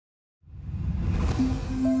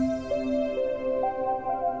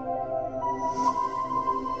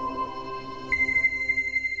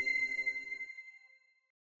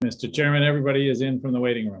Mr. Chairman, everybody is in from the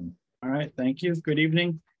waiting room. All right, thank you. Good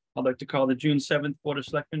evening. I'd like to call the June 7th Board of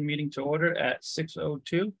Selectmen meeting to order at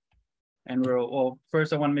 6:02. And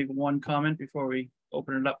first I want to make one comment before we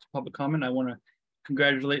open it up to public comment. I want to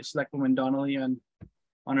congratulate Selectwoman Donnelly on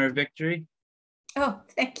her victory. Oh,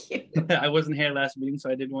 thank you. I wasn't here last meeting, so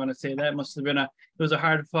I didn't want to say that. It was a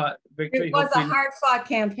hard fought victory. It was a hard fought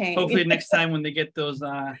campaign. Hopefully next time when they get those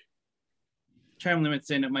term limits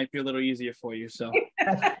in, it might be a little easier for you. So,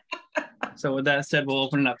 so with that said, we'll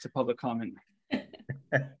open it up to public comment.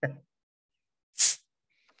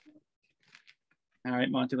 All right,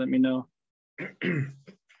 Monty, let me know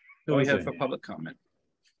who we have for public comment.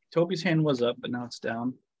 Toby's hand was up, but now it's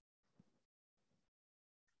down.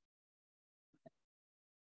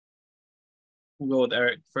 We'll go with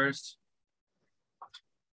Eric first.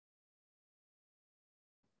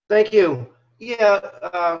 Thank you. Yeah,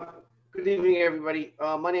 good evening, everybody.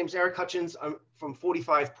 My name is Eric Hutchins. I'm from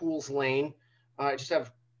 45 Pools Lane. I just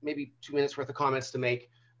have maybe 2 minutes worth of comments to make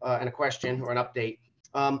and a question or an update.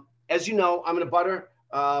 As you know, I'm in a butter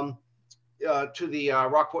to the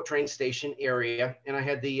Rockport train station area, and I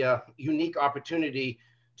had the unique opportunity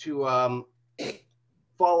to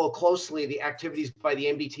follow closely the activities by the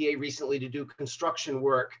MBTA recently to do construction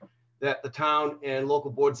work that the town and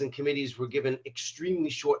local boards and committees were given extremely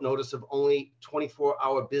short notice of, only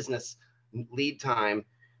 24-hour business lead time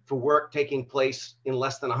for work taking place in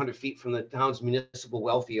less than 100 feet from the town's municipal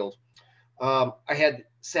well field. I had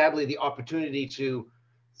sadly the opportunity to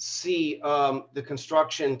see the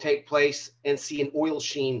construction take place and see an oil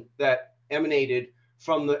sheen that emanated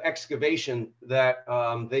from the excavation that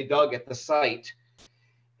they dug at the site.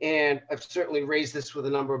 And I've certainly raised this with a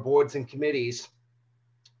number of boards and committees.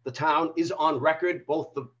 The town is on record,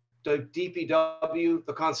 both the DPW,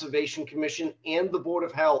 the Conservation Commission, and the Board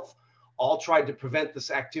of Health all tried to prevent this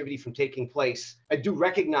activity from taking place. I do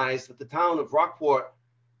recognize that the town of Rockport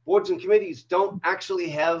boards and committees don't actually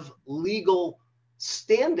have legal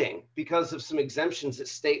standing because of some exemptions at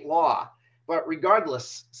state law. But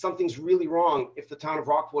regardless, something's really wrong if the town of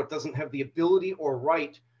Rockport doesn't have the ability or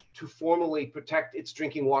right to formally protect its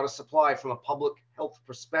drinking water supply from a public health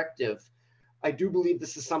perspective. I do believe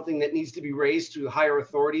this is something that needs to be raised to higher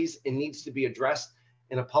authorities and needs to be addressed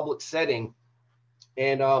in a public setting.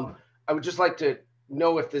 And I would just like to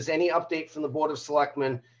know if there's any update from the Board of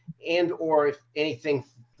Selectmen and or if anything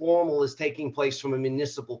formal is taking place from a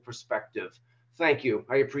municipal perspective. Thank you.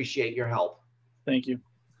 I appreciate your help. Thank you.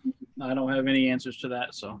 I don't have any answers to that,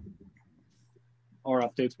 or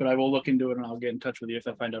updates, but I will look into it and I'll get in touch with you if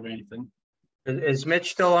I find out anything. Is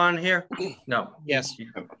Mitch still on here? No. Yes.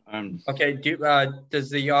 Okay.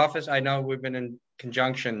 Does the office? I know we've been in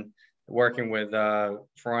conjunction working with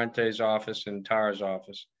Ferrante's office and Tara's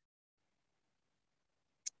office.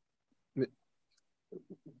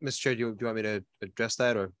 Mr. Chair, do you want me to address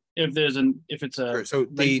that, or if it's a sure. So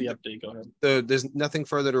the update, go ahead. There's nothing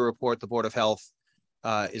further to report. The Board of Health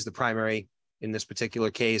is the primary in this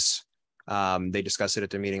particular case. They discussed it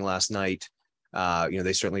at their meeting last night.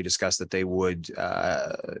 They certainly discussed that they would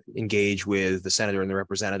engage with the senator and the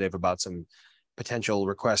representative about some potential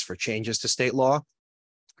requests for changes to state law,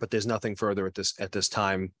 but there's nothing further at this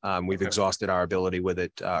time. We've exhausted our ability with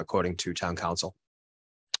it according to town council,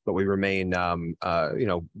 but we remain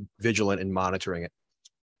vigilant in monitoring it.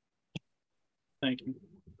 Thank you.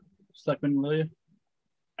 Selectman Lilia?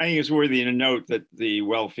 I think it's worthy to note that the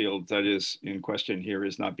well field that is in question here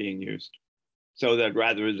is not being used, so that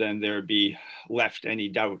rather than there be left any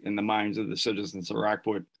doubt in the minds of the citizens of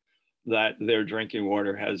Rockport that their drinking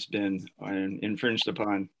water has been infringed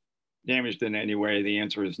upon, damaged in any way, the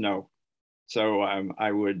answer is no. So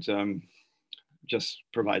I would just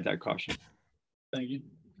provide that caution. Thank you.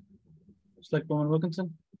 Selectwoman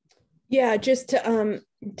Wilkinson? Yeah, just to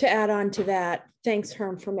add on to that, thanks,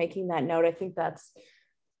 Herm, for making that note. I think that's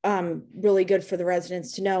really good for the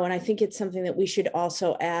residents to know. And I think it's something that we should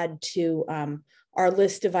also add to our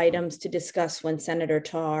list of items to discuss when Senator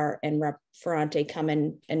Tarr and Rep. Ferrante come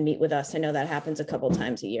in and meet with us. I know that happens a couple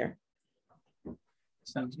times a year.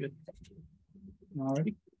 Sounds good. All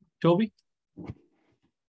righty. Toby?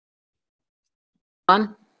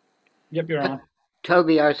 On? Yep, you're on.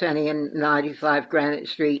 Toby Arsenian, 95 Granite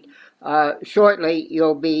Street. Shortly,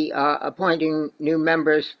 you'll be appointing new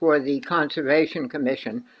members for the Conservation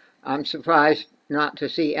Commission. I'm surprised not to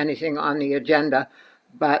see anything on the agenda,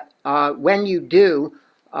 but when you do,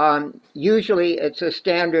 usually it's a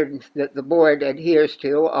standard that the board adheres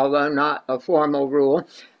to, although not a formal rule,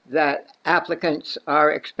 that applicants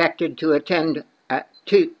are expected to attend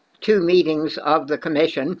two meetings of the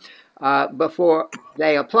commission before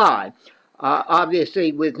they apply.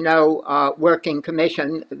 Obviously, with no working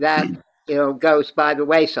commission, that goes by the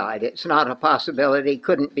wayside. It's not a possibility,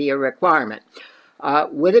 couldn't be a requirement.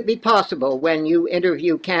 Would it be possible when you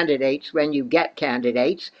interview candidates, when you get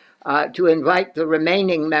candidates, to invite the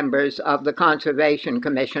remaining members of the Conservation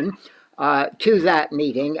Commission to that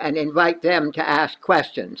meeting and invite them to ask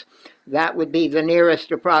questions? That would be the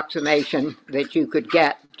nearest approximation that you could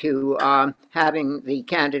get to having the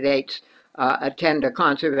candidates attend a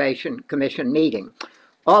Conservation Commission meeting.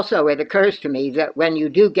 Also, it occurs to me that when you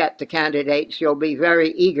do get the candidates, you'll be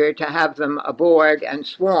very eager to have them aboard and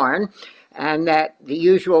sworn, and that the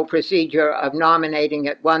usual procedure of nominating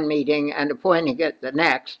at one meeting and appointing at the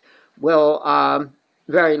next will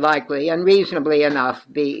very likely and reasonably enough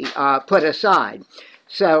be put aside.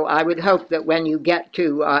 So I would hope that when you get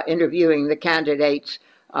to interviewing the candidates,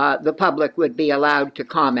 the public would be allowed to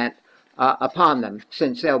comment upon them,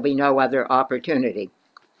 since there'll be no other opportunity.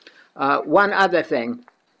 One other thing,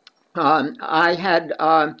 I had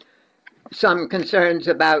some concerns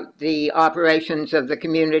about the operations of the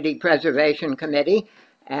Community Preservation Committee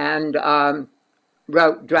and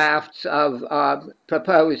wrote drafts of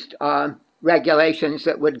proposed regulations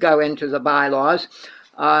that would go into the bylaws.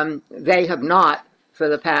 They have not, for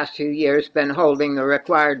the past few years, been holding the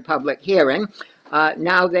required public hearing.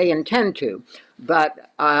 Now they intend to, but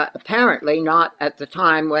apparently not at the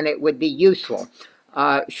time when it would be useful.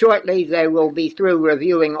 Shortly, they will be through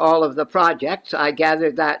reviewing all of the projects. I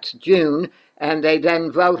gather that's June, and they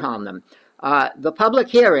then vote on them. The public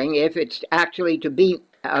hearing, if it's actually to be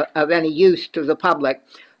of any use to the public,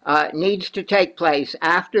 needs to take place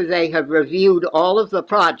after they have reviewed all of the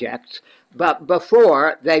projects, but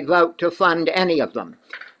before they vote to fund any of them.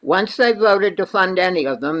 Once they've voted to fund any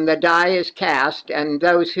of them, the die is cast, and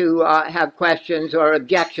those who have questions or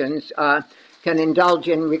objections can indulge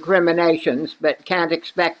in recriminations, but can't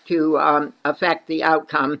expect to affect the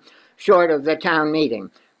outcome short of the town meeting,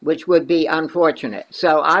 which would be unfortunate.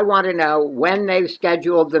 So I want to know when they've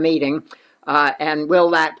scheduled the meeting, and will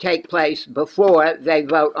that take place before they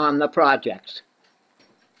vote on the projects?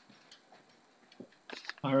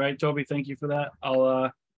 All right, Toby, thank you for that.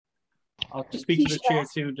 I'll speak to the chair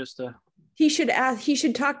too, just to. He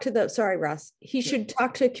should talk to the, sorry, Russ, he should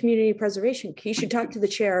talk to community preservation. He should talk to the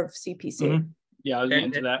chair of CPC. Mm-hmm. Yeah, I was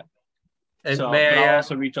getting to that. And So may I I'll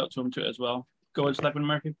also reach out to him too as well. Go ahead, Selectman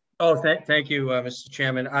Murphy. Oh, thank you, Mr.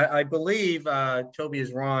 Chairman. I believe Toby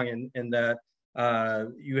is wrong in that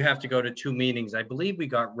you have to go to 2 meetings. I believe we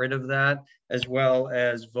got rid of that, as well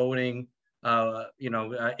as voting,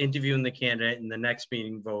 interviewing the candidate in the next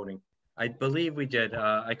meeting voting. I believe we did.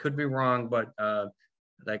 I could be wrong, but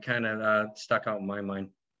that kind of stuck out in my mind.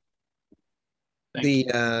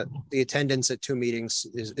 The attendance at 2 meetings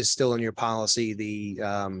is still in your policy.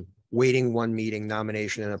 The waiting 1 meeting,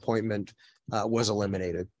 nomination and appointment was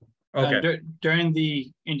eliminated. Okay. During the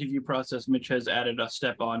interview process, Mitch has added a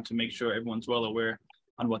step on to make sure everyone's well aware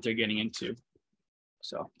on what they're getting into.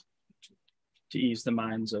 So to ease the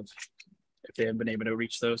minds of if they have been able to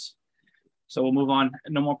reach those. So we'll move on.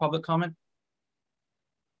 No more public comment?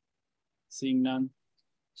 Seeing none.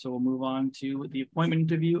 So we'll move on to the appointment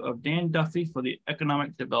interview of Dan Duffy for the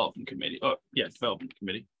Economic Development Committee. Oh, yeah, Development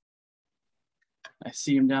Committee. I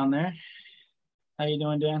see him down there. How you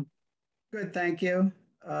doing, Dan? Good, thank you.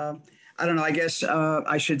 I don't know, I guess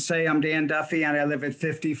I should say I'm Dan Duffy and I live at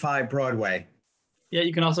 55 Broadway. Yeah,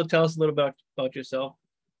 you can also tell us a little bit about yourself.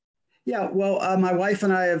 Yeah, well, my wife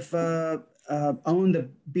and I have owned the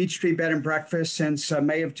Beach Street Bed and Breakfast since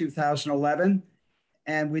May of 2011.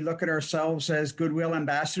 And we look at ourselves as goodwill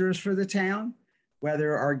ambassadors for the town,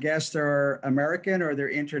 whether our guests are American or they're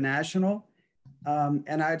international.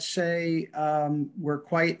 And I'd say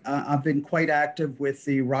I've been quite active with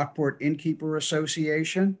the Rockport Innkeeper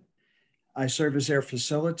Association. I serve as their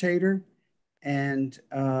facilitator. And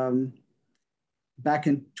back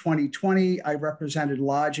in 2020, I represented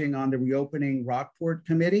lodging on the Reopening Rockport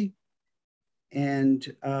Committee.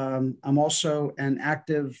 And I'm also an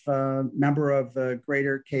active member of the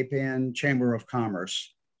Greater Cape Ann Chamber of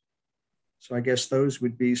Commerce. So I guess those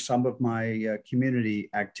would be some of my community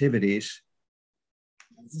activities.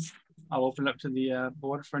 I'll open it up to the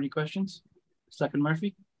board for any questions. Selectman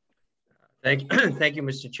Murphy. Thank you,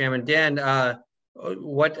 Mr. Chairman. Dan,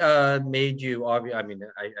 what made you, I mean,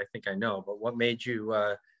 I think I know, but what made you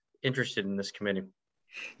interested in this committee?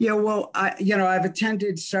 Yeah, well, I've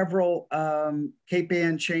attended several Cape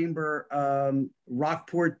Ann Chamber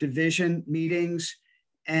Rockport Division meetings,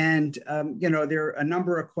 and there are a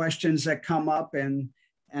number of questions that come up, and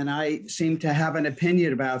I seem to have an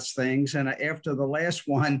opinion about things. And after the last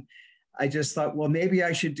one, I just thought, well, maybe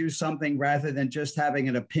I should do something rather than just having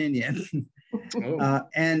an opinion.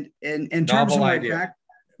 And in terms of Novel idea.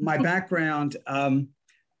 my background,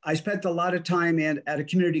 I spent a lot of time at a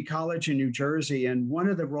community college in New Jersey, and one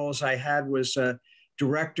of the roles I had was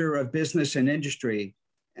director of business and industry.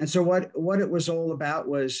 And so what it was all about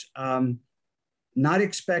was not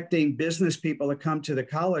expecting business people to come to the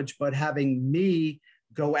college, but having me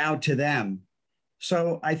go out to them.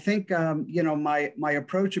 So I think, my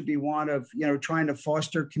approach would be one of, trying to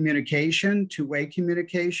foster communication, two-way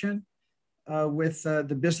communication with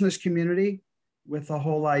the business community, with the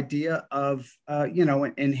whole idea of,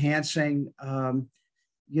 enhancing,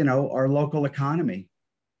 our local economy.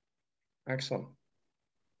 Excellent.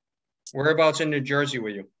 Whereabouts in New Jersey were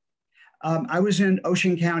you? I was in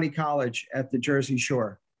Ocean County College at the Jersey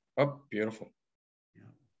Shore. Oh, beautiful.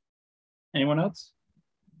 Anyone else?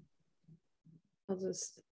 I'll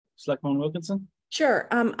just Selectwoman Wilkinson? Sure.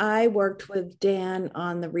 I worked with Dan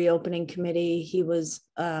on the reopening committee. He was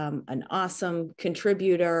an awesome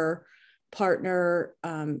contributor, partner.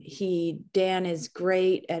 Dan is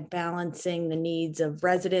great at balancing the needs of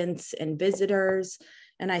residents and visitors.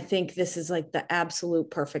 And I think this is like the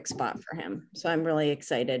absolute perfect spot for him. So I'm really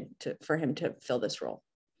excited for him to fill this role.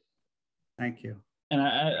 Thank you. And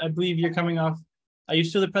I believe you're coming off, are you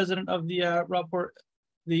still the president of the Rockport,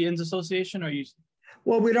 the Inns Association, or are you?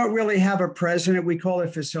 Well, we don't really have a president. We call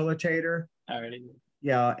it facilitator. Alrighty.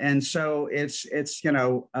 Yeah. And so it's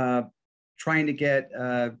trying to get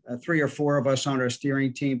 3 or 4 of us on our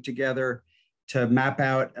steering team together to map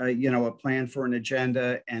out, a plan for an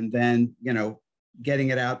agenda, and then, getting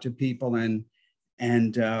it out to people and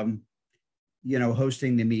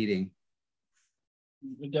hosting the meeting. It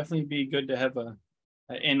would definitely be good to have a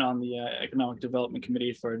in on the Economic Development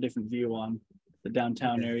Committee for a different view on the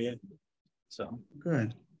downtown area. So good.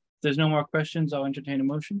 If there's no more questions, I'll entertain a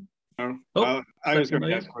motion. I Oh, was going to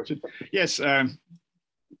Selectman ask a question. Yes, at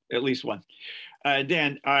least one.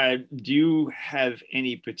 Dan, do you have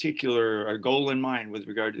any particular goal in mind with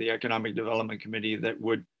regard to the Economic Development Committee that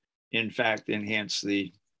would, in fact, enhance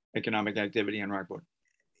the economic activity in Rockport?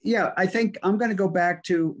 Yeah, I think I'm going to go back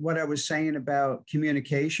to what I was saying about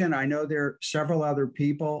communication. I know there are several other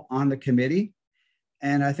people on the committee.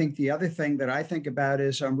 And I think the other thing that I think about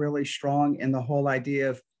is I'm really strong in the whole idea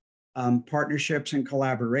of partnerships and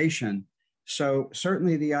collaboration. So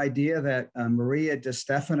certainly the idea that Maria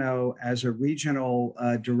DeStefano, as a regional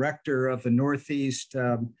director of the Northeast,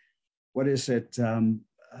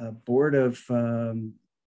 Board of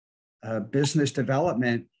Business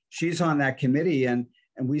Development, she's on that committee. And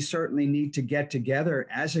we certainly need to get together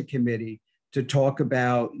as a committee to talk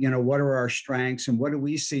about, what are our strengths and what do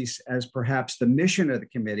we see as perhaps the mission of the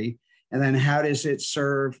committee, and then how does it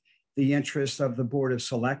serve the interests of the Board of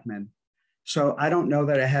Selectmen. So I don't know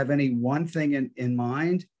that I have any one thing in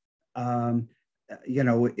mind.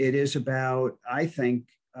 It is about, I think,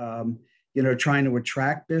 trying to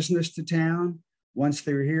attract business to town. Once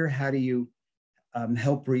they're here, how do you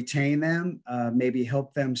help retain them, maybe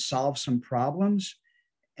help them solve some problems,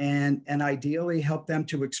 and ideally help them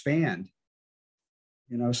to expand.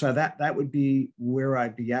 So that would be where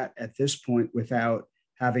I'd be at this point without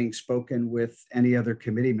having spoken with any other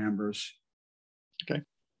committee members. Okay,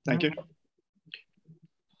 thank you.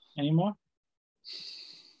 Any more?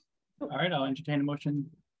 All right, I'll entertain a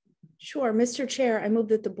motion. Sure. Mr. Chair, I move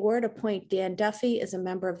that the board appoint Dan Duffy as a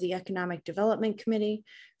member of the Economic Development Committee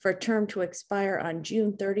for a term to expire on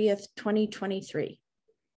June 30th, 2023.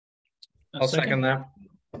 I'll second that.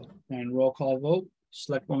 And roll call vote.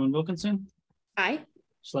 Selectwoman Wilkinson. Aye.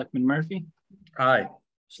 Selectman Murphy. Aye.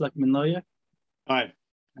 Selectman Loya. Aye.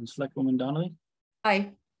 And Selectwoman Donnelly.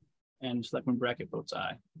 Aye. And Selectman Brackett votes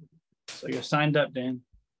aye. So you're signed up, Dan.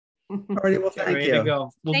 All righty, well, thank Ready you. to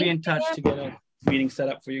go. We'll be Thank in touch to get a meeting set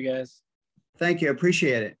up for you guys. Thank you,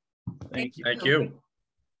 appreciate it. Thank you. Thank you.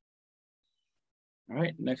 All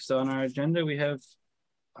right, next on our agenda, we have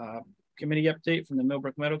committee update from the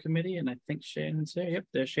Millbrook Meadow Committee, and I think Shannon's here. Yep,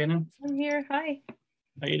 there's Shannon. I'm here. Hi.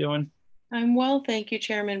 How you doing? I'm well, thank you,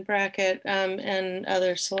 Chairman Brackett, and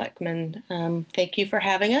other selectmen. Thank you for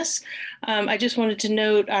having us. I just wanted to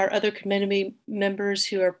note our other committee members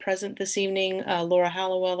who are present this evening. Laura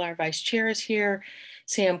Hallowell, our vice chair, is here.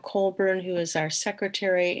 Sam Colburn, who is our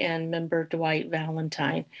secretary, and member Dwight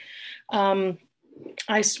Valentine. I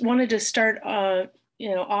wanted to start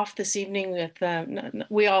off this evening with,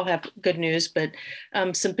 we all have good news, but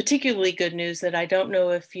some particularly good news that I don't know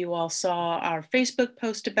if you all saw our Facebook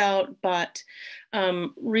post about, but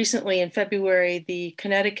recently in February, the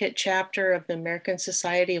Connecticut chapter of the American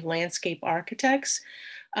Society of Landscape Architects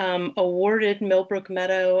awarded Millbrook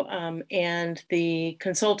Meadow and the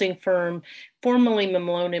consulting firm, formerly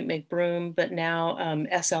Mamlone and McBroom, but now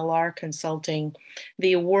SLR Consulting,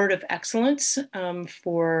 the Award of Excellence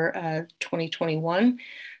for 2021.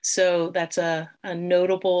 So that's a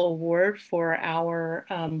notable award for our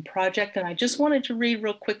project. And I just wanted to read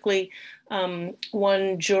real quickly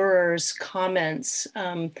one juror's comments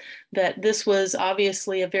that this was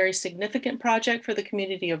obviously a very significant project for the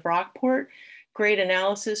community of Rockport. Great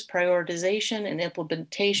analysis, prioritization, and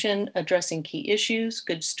implementation, addressing key issues,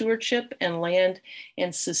 good stewardship, and land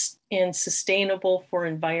and sustainable for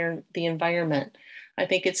the environment. I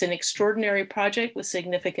think it's an extraordinary project with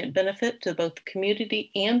significant benefit to both the community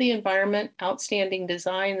and the environment, outstanding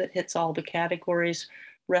design that hits all the categories,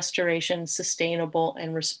 restoration, sustainable,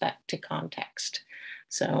 and respect to context.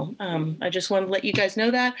 So I just wanted to let you guys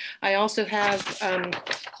know that. I also have an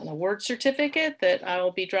award certificate that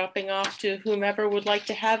I'll be dropping off to whomever would like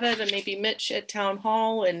to have it, and maybe Mitch at Town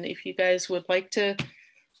Hall. And if you guys would like to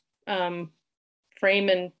frame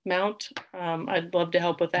and mount, I'd love to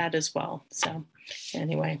help with that as well. So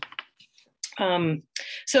anyway.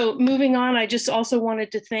 So moving on, I just also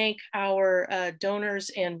wanted to thank our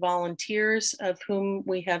donors and volunteers, of whom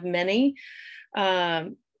we have many.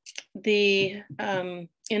 In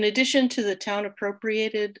addition to the town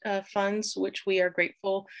appropriated funds, which we are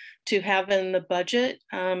grateful to have in the budget,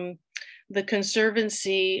 the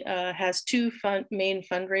Conservancy has two main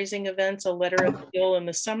fundraising events, a letter of appeal in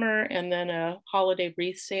the summer and then a holiday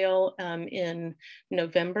wreath sale in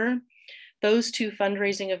November. Those two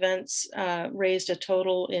fundraising events raised a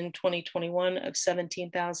total in 2021 of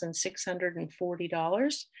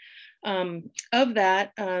 $17,640. Of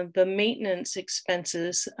that, the maintenance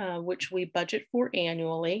expenses, which we budget for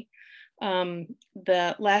annually,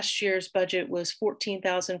 the last year's budget was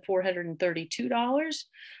 $14,432.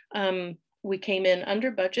 We came in under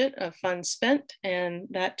budget of funds spent, and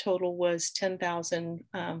that total was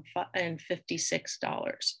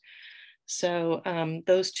 $10,056. So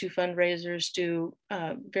those two fundraisers do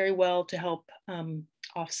very well to help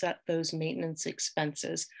offset those maintenance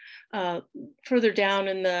expenses. Further down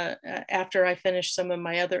in the, after I finish some of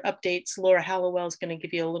my other updates, Laura Hallowell is going to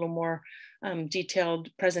give you a little more detailed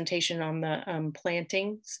presentation on the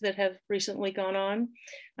plantings that have recently gone on.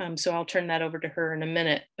 So I'll turn that over to her in a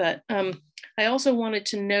minute. But I also wanted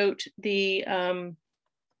to note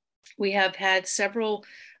we have had several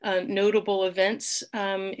notable events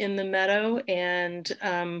in the Meadow, and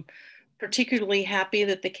particularly happy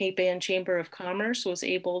that the Cape Ann Chamber of Commerce was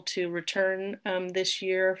able to return this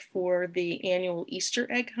year for the annual Easter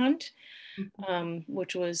egg hunt,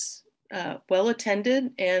 which was well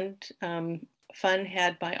attended and fun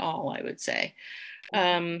had by all, I would say.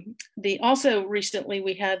 Also recently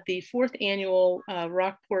we had the 4th annual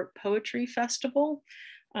Rockport Poetry Festival.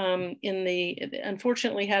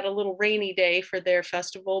 Unfortunately had a little rainy day for their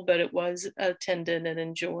festival, but it was attended and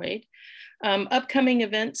enjoyed. Upcoming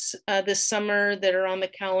events this summer that are on the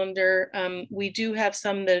calendar, we do have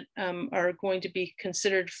some that are going to be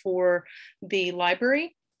considered for the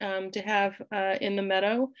library to have in the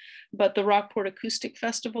Meadow, but the Rockport Acoustic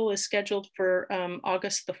Festival is scheduled for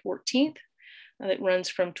August the 14th. It runs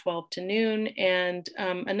from 12 to noon. And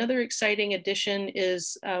another exciting addition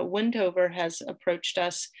is Wendover has approached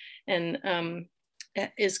us and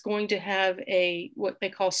is going to have what they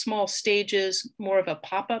call small stages, more of a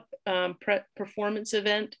pop-up performance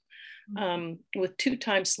event with 2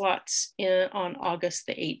 time slots on August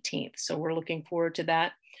the 18th. So we're looking forward to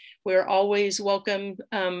that. We're always welcome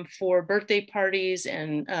for birthday parties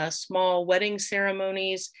and small wedding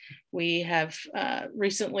ceremonies. We have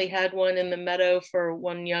recently had one in the Meadow for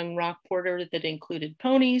one young Rockporter that included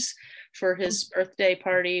ponies for his birthday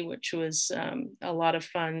party, which was a lot of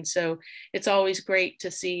fun. So it's always great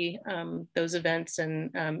to see those events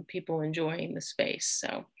and people enjoying the space.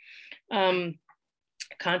 So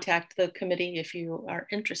contact the committee if you are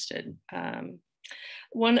interested.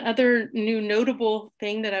 One other new notable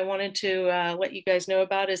thing that I wanted to let you guys know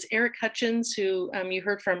about is Eric Hutchins, who you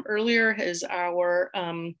heard from earlier, is our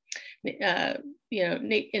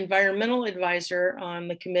environmental advisor on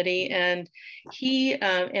the committee, and he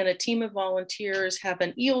and a team of volunteers have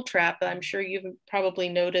an eel trap that I'm sure you've probably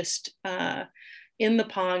noticed in the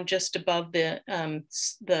pond just above the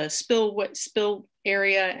spill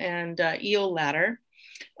area and eel ladder.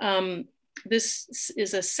 This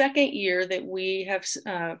is a second year that we have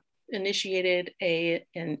initiated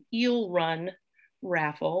an eel run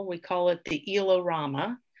raffle. We call it the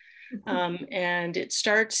Eelorama. And it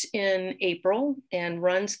starts in April and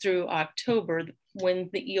runs through October when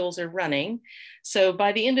the eels are running. So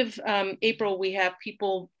by the end of April, we have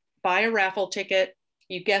people buy a raffle ticket,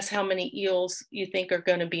 you guess how many eels you think are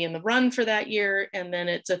going to be in the run for that year, and then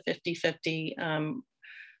it's a 50-50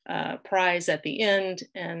 prize at the end.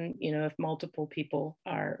 And if multiple people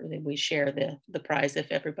are, then we share the prize if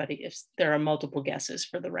there are multiple guesses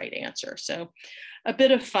for the right answer. So a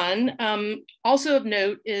bit of fun. Also of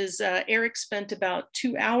note is Eric spent about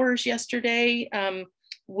 2 hours yesterday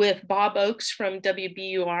with Bob Oakes from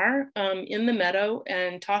WBUR in the meadow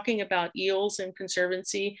and talking about eels and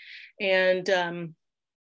conservancy and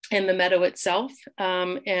the meadow itself.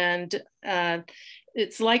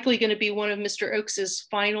 It's likely going to be one of Mr. Oakes's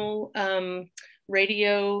final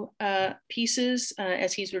radio pieces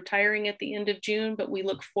as he's retiring at the end of June, but we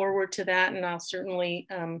look forward to that, and I'll certainly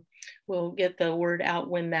will get the word out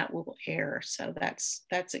when that will air. So that's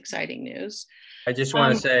exciting news. I just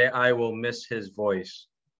want to say I will miss his voice.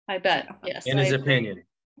 I bet, yes. In his opinion.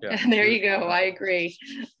 Yeah. There you go. I agree.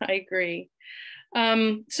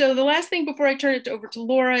 So the last thing before I turn it over to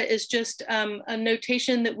Laura is just a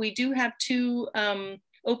notation that we do have 2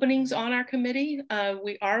 openings on our committee.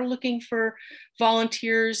 We are looking for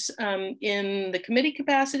volunteers in the committee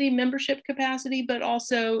capacity, membership capacity, but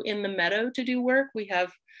also in the meadow to do work. We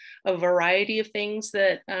have a variety of things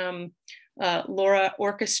that Laura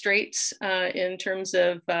orchestrates in terms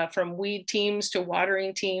of from weed teams to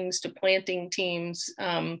watering teams to planting teams.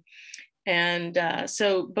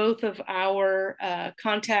 So both of our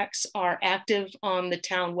contacts are active on the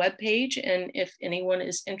town webpage. And if anyone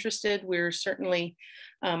is interested, we're certainly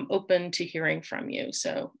open to hearing from you.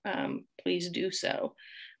 So please do so.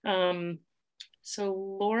 So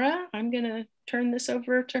Laura, I'm going to turn this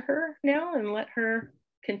over to her now and let her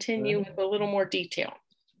continue with a little more detail.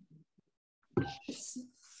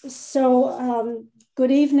 So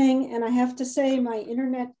good evening, and I have to say my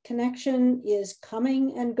internet connection is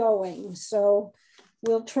coming and going, so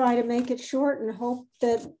we'll try to make it short and hope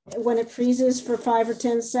that when it freezes for 5 or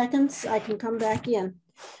 10 seconds I can come back in.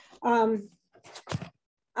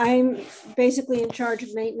 I'm basically in charge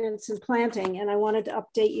of maintenance and planting, and I wanted to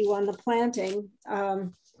update you on the planting.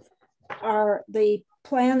 The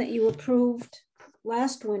plan that you approved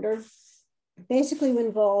last winter basically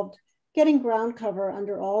involved getting ground cover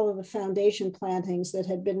under all of the foundation plantings that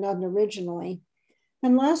had been done originally.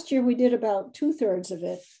 And last year we did about 2/3 of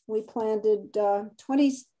it. We planted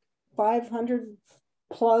 2,500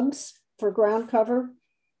 plugs for ground cover,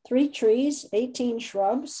 3 trees, 18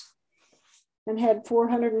 shrubs, and had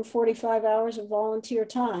 445 hours of volunteer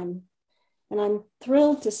time. And I'm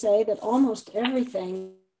thrilled to say that almost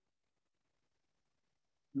everything.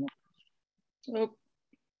 Oh,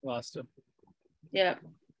 lost him. Yeah.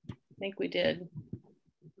 I think we did.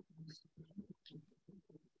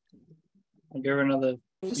 I'll give her another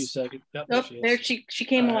few seconds. Yep, oh, there she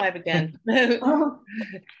came alive again.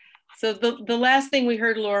 So the last thing we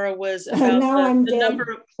heard, Laura, was about the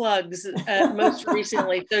number of plugs most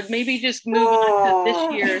recently. So maybe just move on to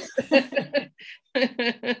this year's.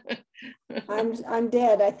 I'm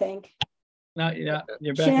dead, I think. No, yeah,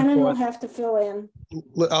 you're back. Shannon will have to fill in.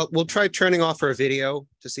 We'll try turning off our video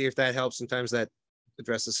to see if that helps. Sometimes that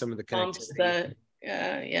addresses some of the connectivity.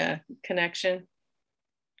 Yeah, connection.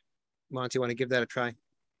 Monty, want to give that a try?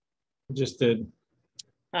 Just did.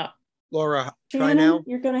 Oh. Laura, Shannon, try now.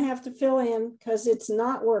 You're going to have to fill in because it's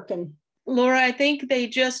not working. Laura, I think they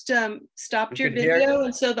just stopped your video,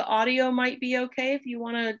 and so the audio might be okay. If you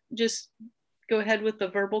want to just go ahead with the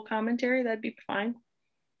verbal commentary, that'd be fine.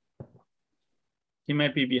 He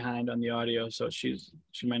might be behind on the audio, so she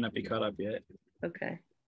might not be caught up yet. Okay.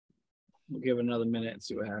 We'll give it another minute and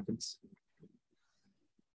see what happens.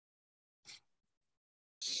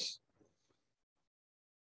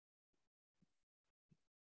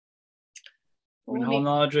 How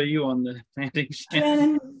knowledge are you on the planting?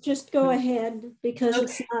 Shannon, just go ahead because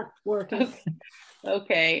it's not working.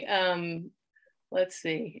 Okay. Let's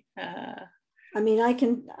see. I mean, I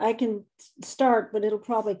can start, but it'll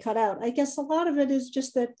probably cut out. I guess a lot of it is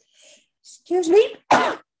just that, excuse me,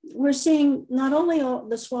 we're seeing not only all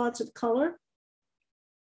the swaths of color.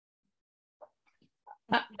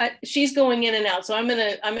 She's going in and out, so I'm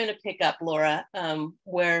gonna pick up, Laura.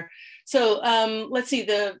 Let's see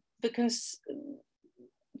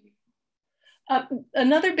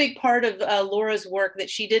another big part of Laura's work that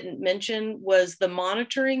she didn't mention was the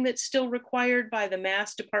monitoring that's still required by the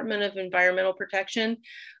Mass Department of Environmental Protection.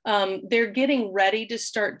 They're getting ready to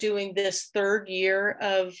start doing this 3rd year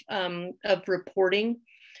of reporting.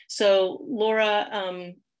 So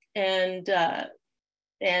Laura and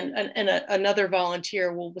another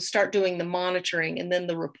volunteer will start doing the monitoring and then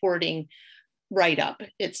the reporting write-up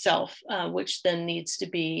itself, which then needs to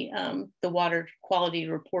be the water quality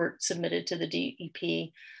report submitted to the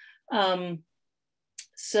DEP.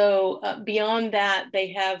 So beyond that,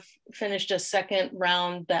 they have finished a second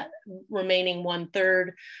round, that remaining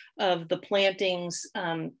 1/3 of the plantings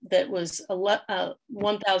that was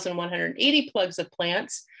 1,180 plugs of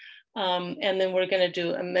plants. And then we're going to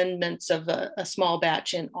do amendments of a small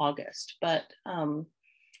batch in August. But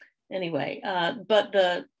anyway, but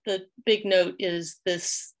the big note is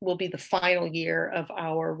this will be the final year of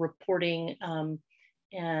our reporting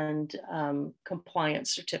and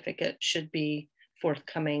compliance certificate should be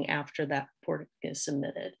forthcoming after that report is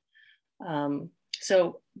submitted.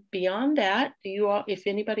 So beyond that, do you all, if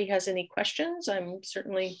anybody has any questions, I'm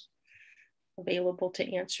certainly available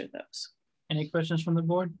to answer those. Any questions from the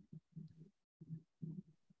board?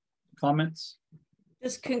 Comments?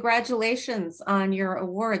 Just congratulations on your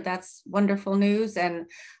award. That's wonderful news and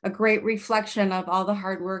a great reflection of all the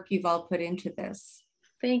hard work you've all put into this.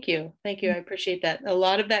 Thank you. Thank you. I appreciate that. A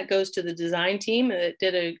lot of that goes to the design team. It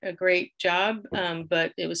did a great job,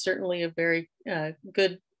 but it was certainly a very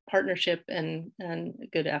good partnership and a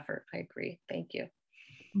good effort. I agree. Thank you.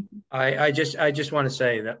 I just want to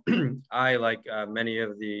say that I, like many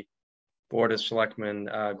of the Board of Selectmen,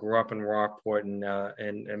 grew up in Rockport, and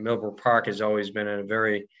Millbrook Park has always been a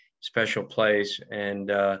very special place. And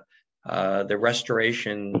the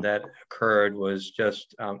restoration that occurred was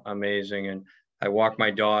just amazing. And I walk my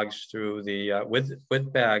dogs through the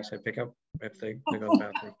with bags. I pick up if they go to the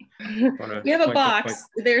bathroom. We have a box.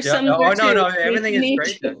 There's some. Oh no, everything is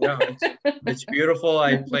great. No, it's beautiful.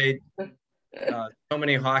 I played so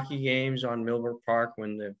many hockey games on Millbrook Park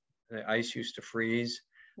when the ice used to freeze.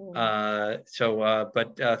 But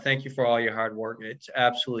thank you for all your hard work. It's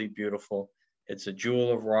absolutely beautiful. It's a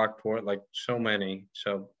jewel of Rockport, like so many.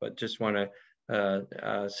 So, but just want to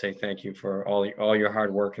say thank you for all your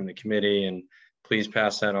hard work in the committee, and please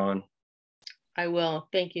pass that on. I will.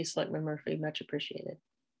 Thank you, Selectman Murphy. Much appreciated.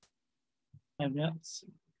 And yes,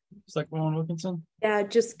 Selectman Wilkinson. Yeah,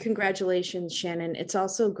 just congratulations, Shannon. It's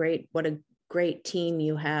also great. What a great team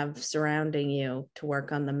you have surrounding you to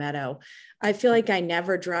work on the meadow. I feel like I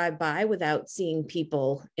never drive by without seeing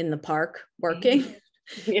people in the park working,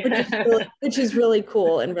 Yeah. which is really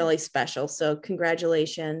cool and really special. So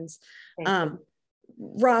congratulations.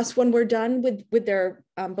 Ross, when we're done with their,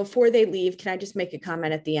 before they leave, can I just make a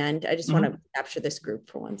comment at the end? I just want to capture this group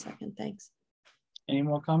for 1 second. Thanks. Any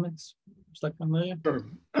more comments? Selectman Lilia? Sure.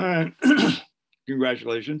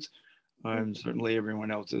 Congratulations. Certainly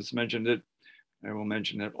everyone else has mentioned it. I will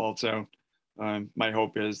mention it also. My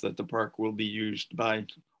hope is that the park will be used by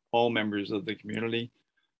all members of the community.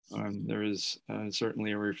 There is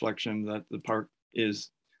certainly a reflection that the park is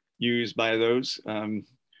used by those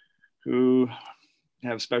who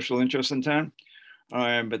have special interests in town.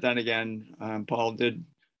 But then again, Paul did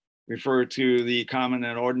refer to the common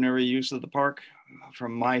and ordinary use of the park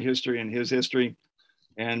from my history and his history.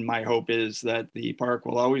 And my hope is that the park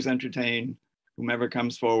will always entertain whomever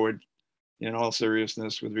comes forward in all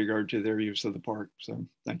seriousness with regard to their use of the park. So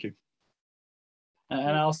thank you.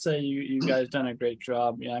 And I'll say you guys done a great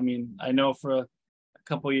job. Yeah, I mean, I know for a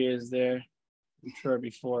couple years there, I'm sure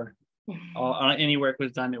before any work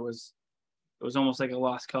was done, it was almost like a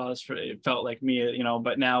lost cause. It felt like me, you know.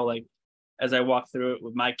 But now, like as I walk through it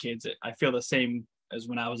with my kids, I feel the same as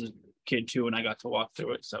when I was a kid too, and I got to walk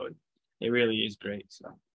through it. So it really is great.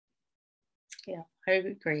 So yeah, I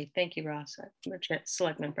agree. Thank you, Ross.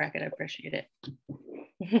 Selectman Brackett, I appreciate it.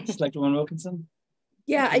 Selectman Wilkinson.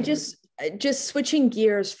 Yeah, I just switching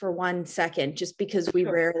gears for 1 second, just because we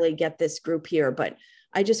rarely get this group here, but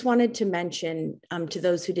I just wanted to mention to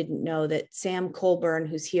those who didn't know that Sam Colburn,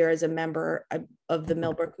 who's here as a member of the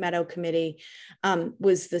Millbrook Meadow Committee,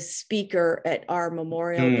 was the speaker at our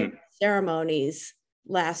Memorial Day ceremonies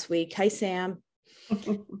last week. Hi, Sam.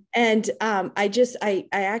 And I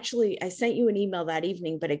sent you an email that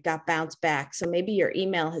evening, but it got bounced back. So maybe your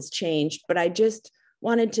email has changed, but I just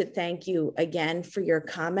wanted to thank you again for your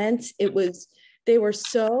comments. They were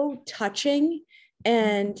so touching,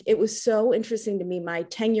 and it was so interesting to me. My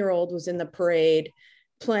 10-year-old was in the parade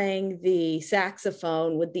playing the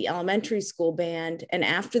saxophone with the elementary school band. And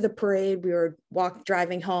after the parade, we were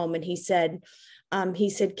driving home, and he said,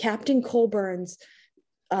 Captain Colburn's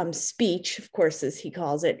speech, of course, as he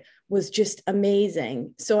calls it, was just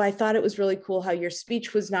amazing. So I thought it was really cool how your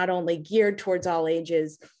speech was not only geared towards all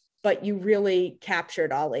ages, but you really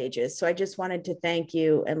captured all ages. So I just wanted to thank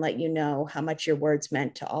you and let you know how much your words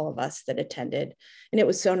meant to all of us that attended. And it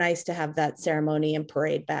was so nice to have that ceremony and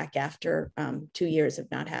parade back after 2 years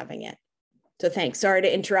of not having it. So thanks. Sorry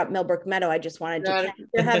to interrupt Millbrook Meadow. I just wanted to thank you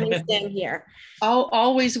for having Sam here.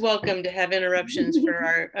 Always welcome to have interruptions for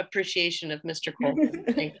our appreciation of Mr. Colton.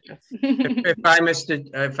 Thank you. If I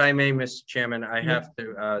may, Mr. Chairman, I have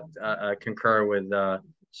to concur with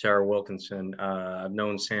Sarah Wilkinson. I've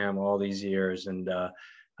known Sam all these years, and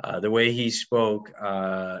the way he spoke,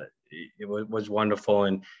 it was wonderful.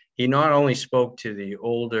 And he not only spoke to the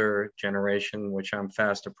older generation, which I'm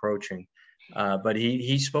fast approaching, but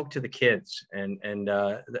he spoke to the kids, and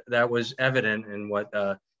that was evident in what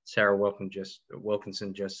Sarah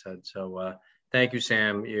Wilkinson just said. So thank you,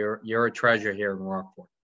 Sam. You're a treasure here in Rockport.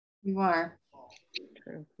 You are.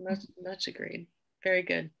 True. Much agreed. Very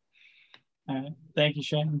good. All right. Thank you,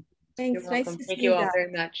 Shannon. Thanks. You're Nice welcome. to Thank see you all guys.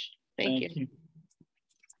 very much. Thank you.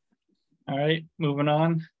 All right, moving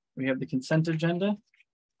on. We have the consent agenda.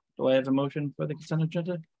 Do I have a motion for the consent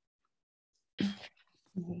agenda?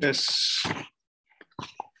 Yes. I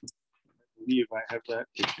believe I have that.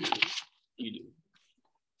 You do.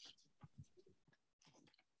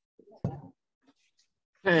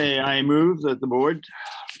 Hey, I move that the board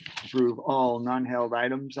approve all non-held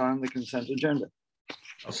items on the consent agenda.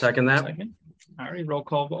 I'll second that. Second. All right, roll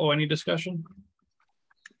call. Oh, any discussion?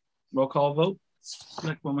 Roll call vote.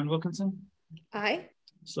 Selectwoman Wilkinson, Aye.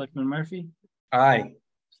 Selectman Murphy, Aye.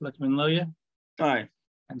 Selectman Lilia, Aye.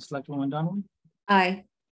 and Selectwoman Donnelly, Aye.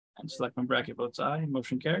 and Selectman Brackett votes aye.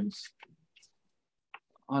 Motion carries.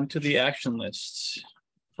 On to the action list.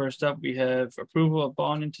 First up, we have approval of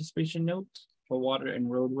bond anticipation note for water and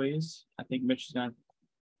roadways. I think Mitch is going to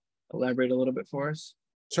elaborate a little bit for us.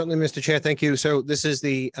 Certainly, Mr. Chair, thank you. So this is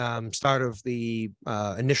the start of the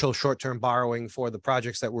initial short-term borrowing for the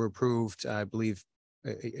projects that were approved, I believe,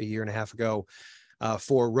 a year and a half ago,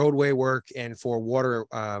 for roadway work and for water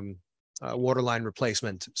line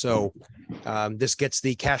replacement. So this gets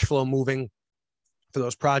the cash flow moving for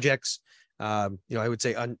those projects. I would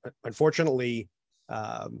say, unfortunately,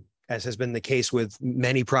 as has been the case with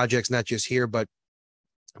many projects, not just here, but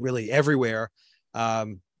really everywhere,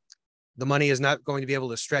 the money is not going to be able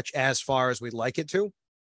to stretch as far as we'd like it to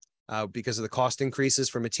because of the cost increases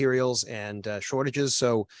for materials and shortages.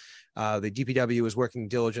 So the DPW is working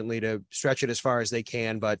diligently to stretch it as far as they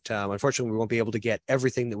can, but unfortunately, we won't be able to get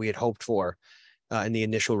everything that we had hoped for in the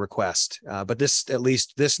initial request. But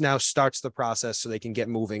this now starts the process so they can get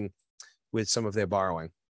moving with some of their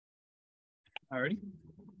borrowing. All right.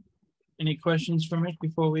 Any questions for Mitch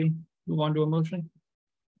before we move on to a motion?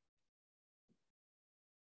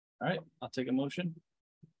 All right, I'll take a motion.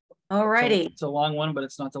 All righty. It's a long one, but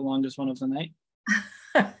it's not the longest one of the night.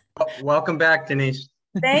 Welcome back, Denise.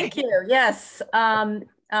 Thank you. Yes.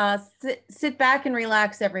 Sit back and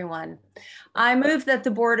relax, everyone. I move that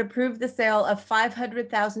the board approve the sale of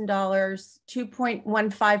 $500,000,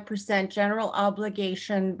 2.15% general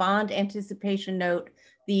obligation bond anticipation note,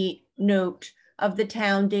 the note of the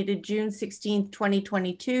town dated June 16th,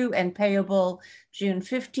 2022 and payable June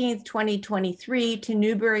 15th, 2023 to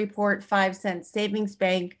Newburyport 5-cent Savings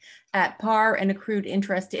Bank at par and accrued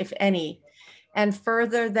interest, if any. And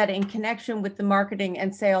further, that in connection with the marketing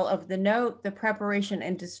and sale of the note, the preparation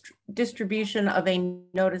and distribution of a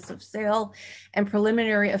notice of sale and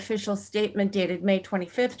preliminary official statement dated May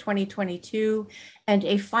 25th, 2022, and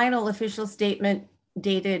a final official statement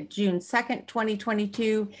dated June 2nd,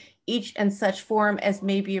 2022, each in such form as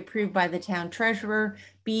may be approved by the town treasurer,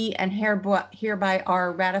 be and hereby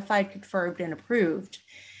are ratified, confirmed, and approved.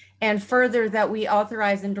 And further, that we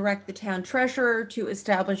authorize and direct the town treasurer to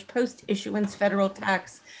establish post-issuance federal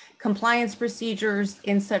tax compliance procedures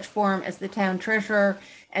in such form as the town treasurer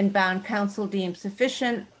and bond counsel deem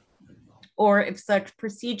sufficient, or if such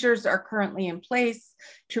procedures are currently in place,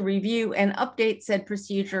 to review and update said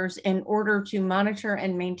procedures in order to monitor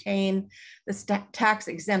and maintain the tax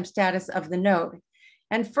exempt status of the note.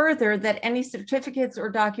 And further, that any certificates or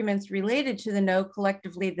documents related to the note,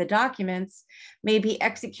 collectively the documents, may be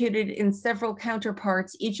executed in several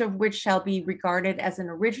counterparts, each of which shall be regarded as an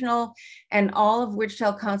original, and all of which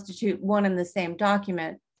shall constitute one and the same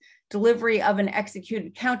document. Delivery of an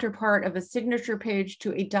executed counterpart of a signature page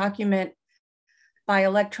to a document by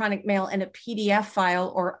electronic mail and a PDF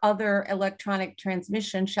file or other electronic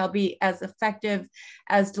transmission shall be as effective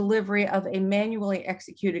as delivery of a manually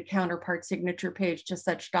executed counterpart signature page to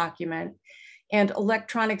such document. And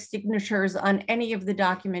electronic signatures on any of the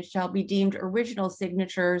documents shall be deemed original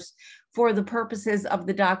signatures for the purposes of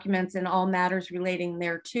the documents and all matters relating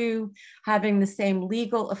thereto, having the same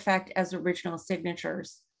legal effect as original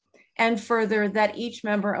signatures. And further, that each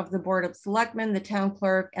member of the Board of Selectmen, the town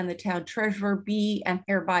clerk, and the town treasurer be and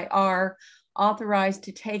hereby are authorized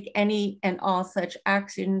to take any and all such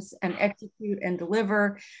actions and execute and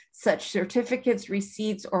deliver such certificates,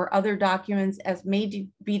 receipts, or other documents as may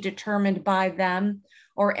be determined by them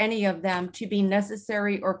or any of them to be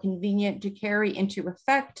necessary or convenient to carry into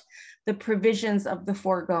effect the provisions of the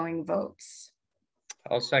foregoing votes.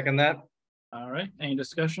 I'll second that. All right, any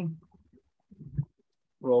discussion?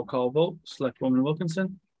 Roll call vote. Selectwoman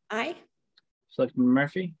Wilkinson, Aye. Selectman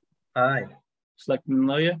Murphy, Aye. Selectman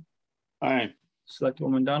Loya, Aye.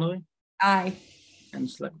 Selectwoman Donnelly, Aye. and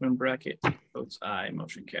Selectman Brackett votes aye.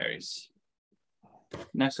 Motion carries.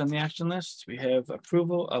 Next on the action list, we have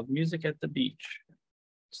approval of music at the beach.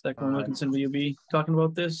 Selectwoman Wilkinson, will you be talking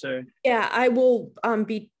about this or? Yeah, I will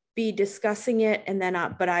be discussing it, and then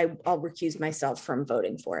but I'll recuse myself from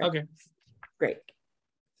voting for it. Okay. Great.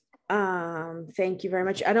 Thank you very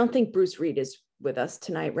much. I don't think Bruce Reed is with us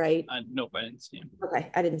tonight, right? Nope, I didn't see him. Okay,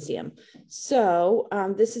 I didn't see him. So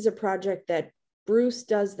this is a project that Bruce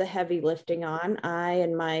does the heavy lifting on. I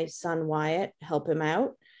and my son Wyatt help him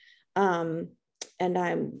out. And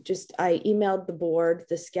I emailed the board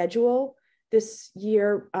the schedule. This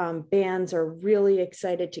year, bands are really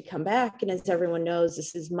excited to come back. And as everyone knows,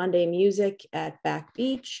 this is Monday music at Back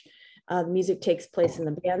Beach. The music takes place in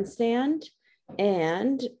the bandstand.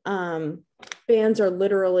 And bands are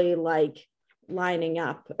literally like lining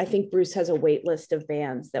up. I think Bruce has a wait list of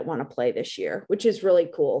bands that want to play this year, which is really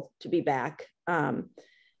cool to be back. And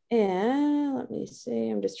let me see,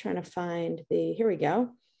 I'm just trying to find here we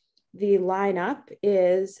go. The lineup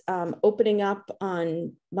is opening up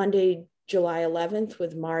on Monday, July 11th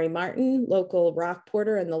with Mari Martin, local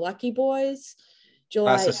Rockporter and the Lucky Boys.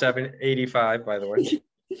 Class of 785, by the way.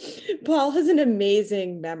 Paul has an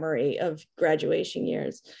amazing memory of graduation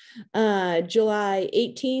years. July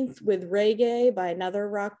 18th with Reggae by another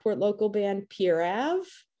Rockport local band, Pier Ave.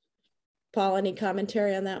 Paul, any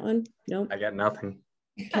commentary on that one? Nope. I got nothing.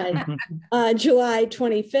 Okay. July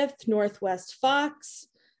 25th, Northwest Fox.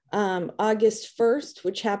 August 1st,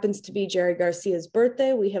 which happens to be Jerry Garcia's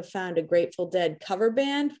birthday, we have found a Grateful Dead cover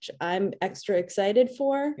band, which I'm extra excited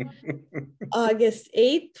for. August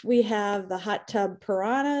 8th, we have the Hot Tub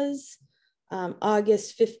Piranhas.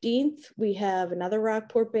 August 15th, we have another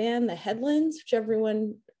Rockport band, the Headlands, which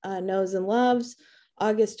everyone knows and loves.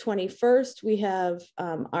 August 21st, we have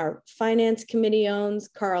our finance committee owns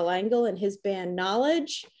Carl Engel and his band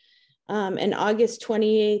Knowledge. And August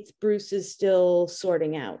 28th, Bruce is still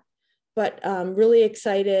sorting out, but really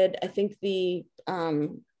excited. I think the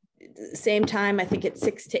same time, I think it's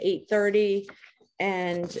 6 to 8:30.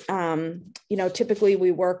 And, you know, typically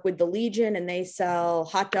we work with the Legion and they sell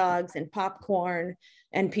hot dogs and popcorn,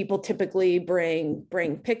 and people typically bring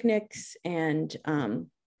picnics and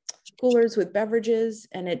coolers with beverages.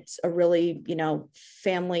 And it's a really, you know,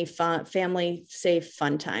 family safe,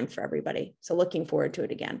 fun time for everybody. So looking forward to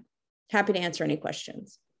it again. Happy to answer any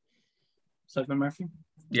questions. Selectman Murphy?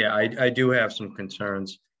 Yeah, I do have some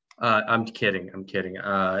concerns. I'm kidding.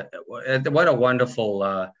 What a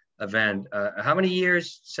wonderful event. How many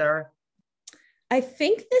years, Sarah? I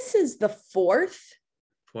think this is the fourth.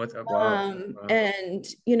 Fourth. Wow. And,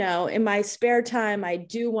 you know, in my spare time, I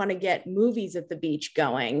do want to get movies at the beach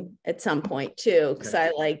going at some point too, because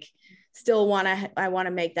I want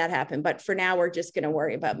to make that happen. But for now, we're just going to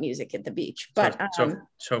worry about music at the beach. But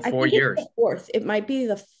so 4 years. It's the fourth. It might be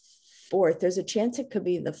the fourth. There's a chance it could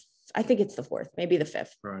be I think it's the fourth, maybe the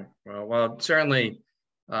fifth. Right. Well, certainly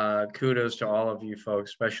kudos to all of you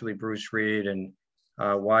folks, especially Bruce Reed and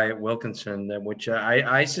Wyatt Wilkinson, which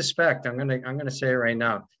I suspect, I'm gonna say it right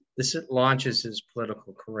now, this launches his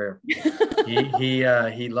political career.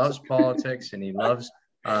 he loves politics and he loves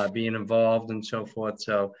being involved and so forth.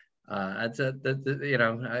 So you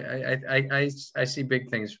know, I see big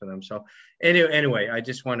things for them. So anyway, I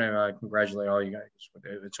just want to congratulate all you guys.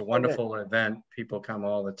 It's a wonderful event. People come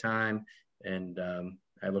all the time, and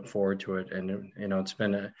I look forward to it. And you know, it's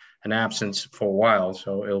been an absence for a while,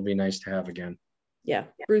 so it'll be nice to have again. Yeah,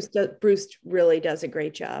 Bruce really does a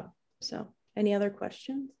great job. So, any other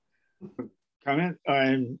questions? Comment?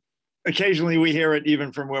 Occasionally we hear it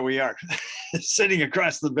even from where we are, sitting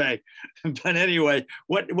across the bay. But anyway,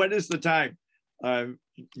 what is the time?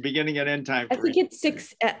 Beginning and end time? I think it's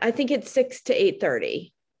 6 to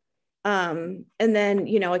 8:30. And then,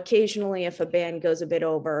 you know, occasionally if a band goes a bit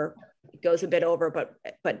over,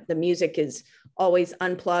 but the music is always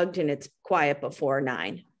unplugged and it's quiet before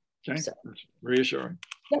 9. Okay. So, reassuring.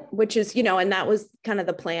 Yep, which is, you know, and that was kind of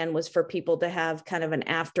the plan, was for people to have kind of an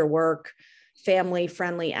after work, family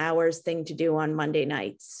friendly hours thing to do on Monday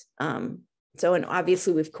nights. So, and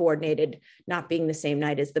obviously we've coordinated not being the same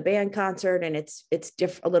night as the band concert, and it's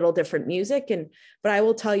a little different music. But I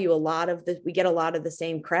will tell you, we get a lot of the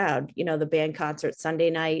same crowd, you know, the band concert Sunday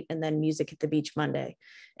night and then music at the beach Monday.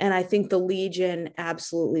 And I think the Legion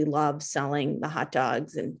absolutely loves selling the hot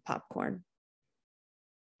dogs and popcorn.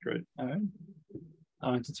 Great. All right.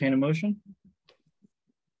 I'll entertain a motion.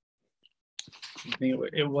 I think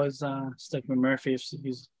it was Selectman Murphy. If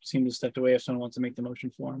he's seemed to step away, if someone wants to make the motion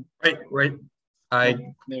for him. Right. There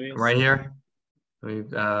he is. Right here. We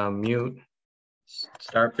mute.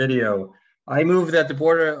 Start video. I move that the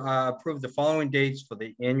board approve the following dates for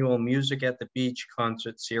the annual Music at the Beach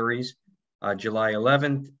concert series: July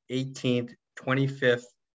 11th, 18th, 25th,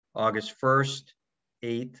 August 1st,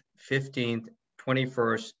 8th, 15th,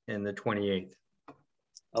 21st, and the 28th.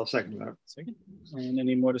 I'll second that. Second. And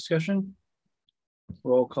any more discussion?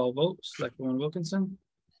 Roll call vote. Selectwoman Wilkinson.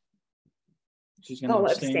 She's going to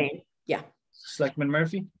abstain. Yeah. Selectman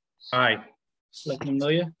Murphy. Aye. Selectman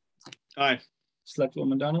Lilia. Aye.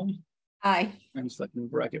 Selectwoman Donnelly. Aye. And Selectman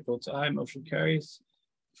Brackett votes aye. Motion carries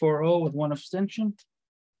 4-0 with 1 abstention.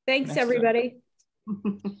 Thanks, Next everybody.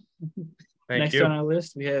 Thank Next you. on our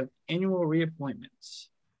list, we have annual reappointments.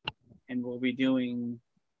 And we'll be doing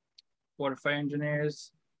Board of Fire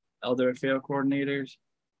Engineers, Elder Affair Coordinators,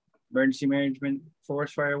 Emergency Management,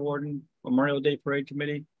 Forest Fire Warden, Memorial Day Parade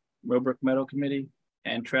Committee, Millbrook Meadow Committee,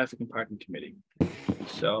 and Traffic and Parking Committee.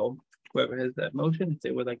 So whoever has that motion, if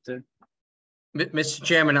they would like to. Mr.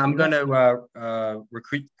 Chairman, I'm going to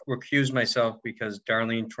recuse myself because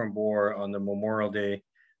Darlene Trumbore on the Memorial Day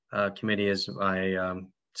committee is my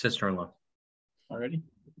sister-in-law. Already.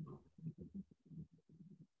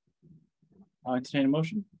 I'll entertain a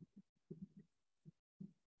motion.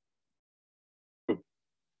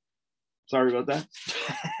 Sorry about that.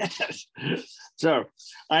 So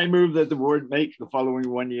I move that the board make the following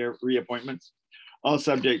 1-year reappointments, all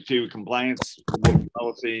subject to compliance with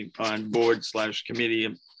policy on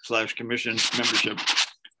board/committee/commission membership.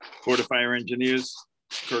 Board of Fire Engineers,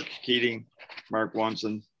 Kirk Keating, Mark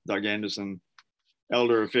Watson, Doug Anderson.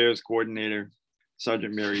 Elder Affairs Coordinator,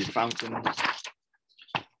 Sergeant Mary Fountain.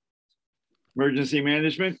 Emergency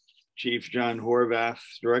Management, Chief John Horvath,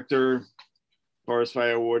 Director. Forest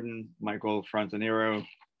Fire Warden, Michael Frontanero.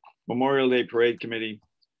 Memorial Day Parade Committee,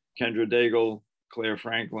 Kendra Daigle, Claire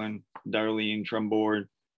Franklin, Darlene Trumbore,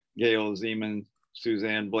 Gail Zeman,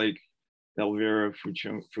 Suzanne Blake, Elvira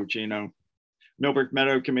Fucino. Millbrook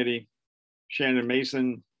Meadow Committee, Shannon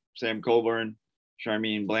Mason, Sam Colburn,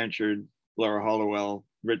 Charmene Blanchard, Laura Hollowell,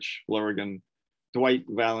 Rich Lorigan, Dwight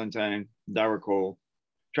Valentine, Dara Cole.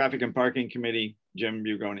 Traffic and Parking Committee, Jim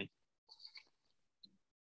Bugoni.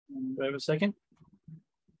 Do I have a second?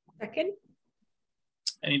 Second.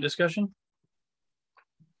 Any discussion?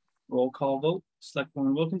 Roll call vote.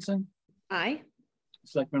 Selectwoman Wilkinson. Aye.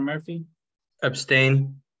 Selectman Murphy.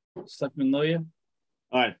 Abstain. Selectman Lilia.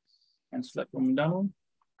 Aye. And Selectwoman Donnelly.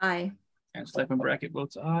 Aye. And Selectman Brackett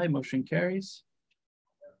votes aye. Motion carries.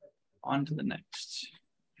 On to the next.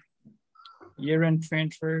 Year-end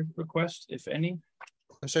transfer request, if any.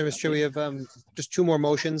 I'm sorry, Mr. Chair, we have just 2 more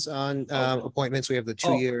motions on appointments. We have the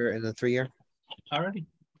 2-year and the 3-year. Alrighty.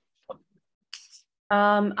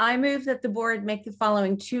 I move that the board make the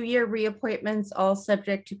following 2-year reappointments, all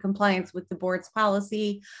subject to compliance with the board's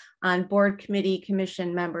policy on board committee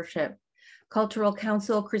commission membership. Cultural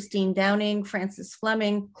Council, Christine Downing, Francis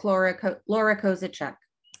Fleming, Laura Kozacek.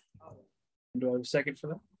 Do I have a second for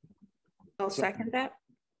that? I'll second that.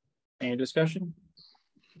 Any discussion?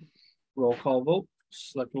 Roll call vote.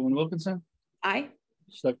 Selectwoman Wilkinson. Aye.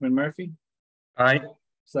 Selectman Murphy. Aye.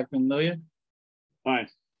 Selectman Lilia. Aye.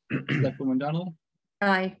 Selectwoman Donnelly.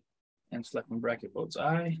 Aye. And Selectman Brackett votes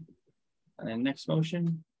aye. And then next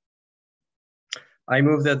motion. I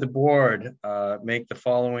move that the board make the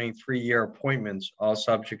following 3-year appointments, all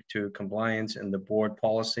subject to compliance in the board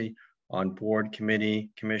policy on board committee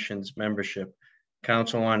commissions membership.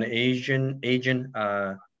 Council on Aging,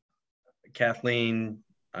 Kathleen,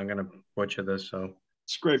 I'm going to butcher this, so.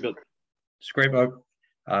 Scrape it.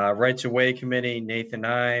 Rights of Way Committee, Nathan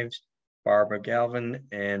Ives, Barbara Galvin,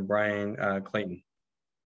 and Brian Clayton.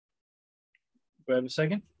 Do I have a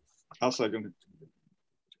second? I'll second it.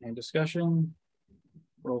 Any discussion?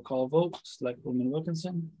 Roll call vote. Selectwoman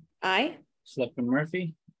Wilkinson. Aye. Selectman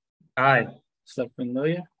Murphy. Aye. Selectman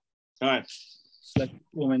Lilia. Aye.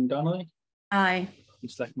 Selectwoman Donnelly. Aye.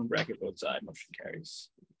 And Selectman Brackett votes aye. Motion carries.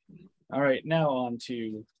 All right, now on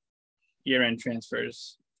to year-end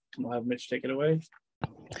transfers. We'll have Mitch take it away.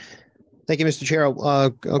 Thank you, Mr. Chair. I'll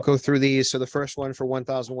go through these. So the first one for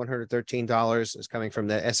 $1,113 is coming from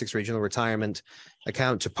the Essex Regional Retirement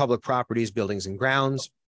account to Public Properties, Buildings and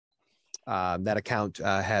Grounds. That account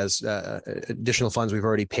has additional funds. We've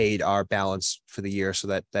already paid our balance for the year, so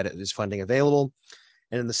that is funding available.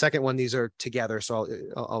 And then the second one, these are together, so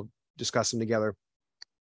I'll discuss them together.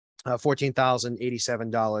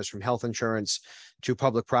 $14,087 from health insurance to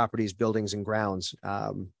public properties, buildings, and grounds.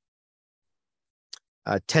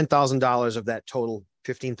 $10,000 of that total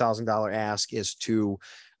 $15,000 ask is to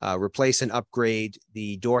replace and upgrade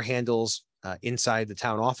the door handles inside the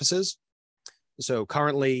town offices. So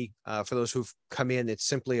currently, for those who've come in, it's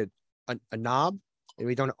simply a knob, and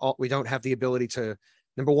we don't have the ability to.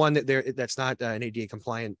 Number one, that's not an ADA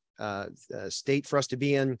compliant state for us to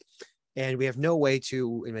be in, and we have no way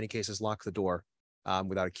to, in many cases, lock the door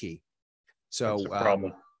without a key. So That's a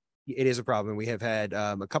problem. It is a problem. We have had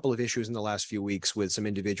a couple of issues in the last few weeks with some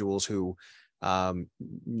individuals who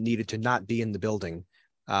needed to not be in the building,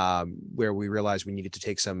 where we realized we needed to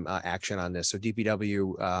take some action on this. So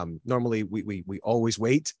DPW, normally we always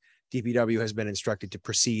wait. DPW has been instructed to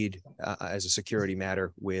proceed as a security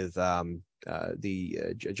matter with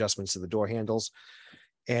the adjustments to the door handles.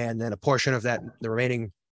 And then a portion of that, the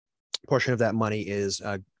remaining portion of that money is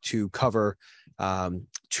to cover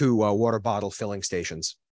 2 water bottle filling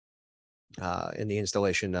stations in the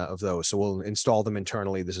installation of those. So we'll install them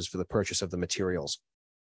internally. This is for the purchase of the materials.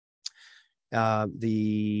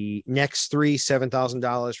 The next 3,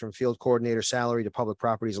 $7,000 from field coordinator salary to public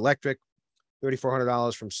properties electric,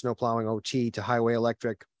 $3,400 from snow plowing OT to highway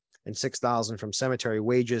electric, and $6,000 from cemetery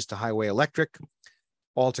wages to highway electric,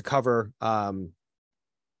 all to cover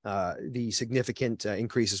the significant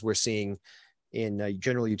increases we're seeing in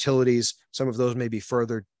general utilities. Some of those may be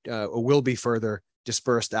further or will be further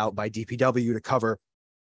dispersed out by DPW to cover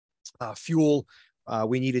fuel.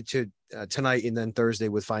 We needed to tonight and then Thursday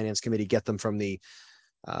with Finance Committee get them from the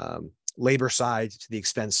labor side to the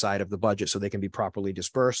expense side of the budget so they can be properly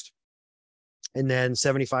dispersed. And then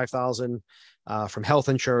 $75,000 from health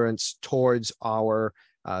insurance towards our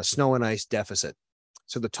snow and ice deficit.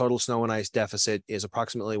 So the total snow and ice deficit is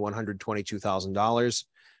approximately $122,000.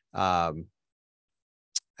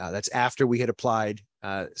 That's after we had applied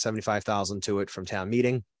 $75,000 to it from town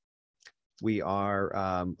meeting. We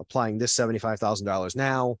are applying this $75,000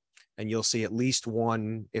 now, and you'll see at least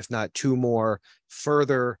 1, if not 2 more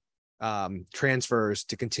further transfers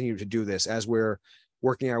to continue to do this as we're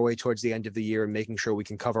working our way towards the end of the year and making sure we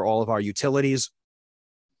can cover all of our utilities.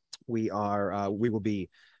 We will be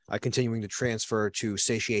continuing to transfer to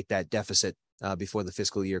satiate that deficit before the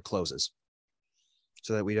fiscal year closes,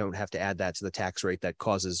 so that we don't have to add that to the tax rate that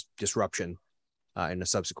causes disruption in a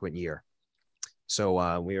subsequent year.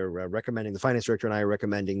 So we are recommending, the finance director and I are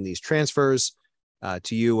recommending these transfers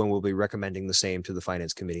to you, and we'll be recommending the same to the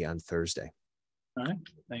finance committee on Thursday. All right,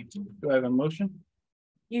 thank you. Do I have a motion?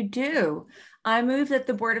 You do. I move that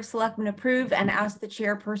the Board of Selectmen approve and ask the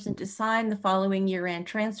chairperson to sign the following year-end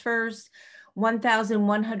transfers.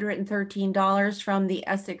 $1,113 from the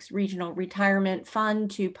Essex Regional Retirement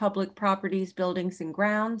Fund to Public Properties, Buildings and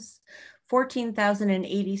Grounds.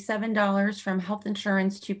 $14,087 from health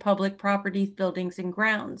insurance to public properties, buildings and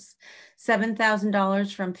grounds.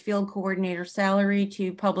 $7,000 from field coordinator salary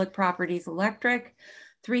to public properties electric.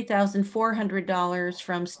 $3,400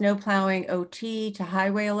 from snow plowing OT to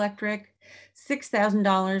highway electric.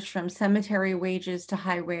 $6,000 from cemetery wages to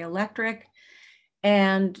highway electric.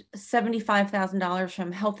 And $75,000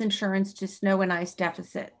 from health insurance to snow and ice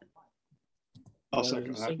deficit. I'll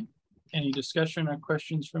second that. Any discussion or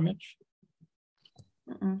questions for Mitch?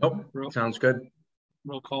 Nope, sounds good.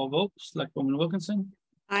 Roll call vote. Selectwoman Wilkinson.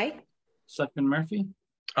 Aye. Selectman Murphy.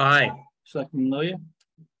 Aye. Selectman Loya.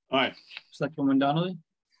 Aye. Selectwoman Donnelly.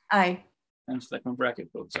 Aye. And Selectman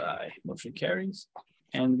Brackett votes aye. Motion carries.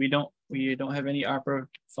 And we don't have any ARPA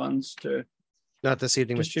funds to Not this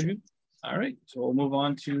evening, Mr. Chair. distribute. All right, so we'll move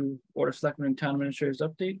on to Board of Selectmen and Town Administrators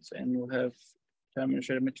updates, and we'll have Town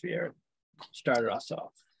Administrator Mitch Vieira start us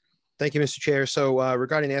off. Thank you, Mr. Chair. So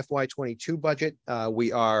regarding the FY22 budget,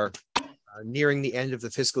 we are nearing the end of the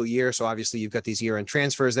fiscal year. So obviously you've got these year-end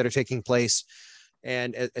transfers that are taking place.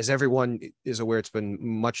 And as everyone is aware, it's been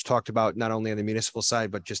much talked about, not only on the municipal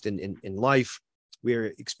side, but just in life. We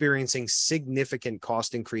are experiencing significant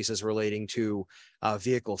cost increases relating to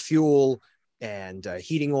vehicle fuel and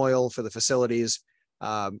heating oil for the facilities.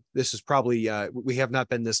 This is probably, we have not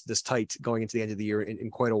been this tight going into the end of the year in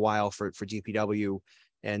quite a while for DPW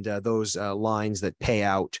and those lines that pay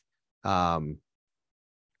out for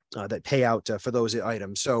those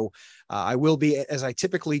items. So I will be, as I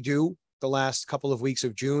typically do the last couple of weeks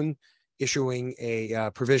of June, issuing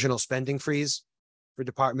a provisional spending freeze for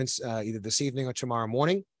departments either this evening or tomorrow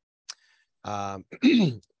morning.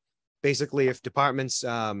 Basically, if departments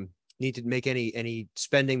need to make any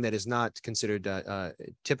spending that is not considered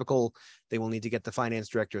typical, they will need to get the finance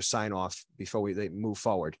director's sign off before they move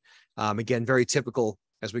forward. Again, very typical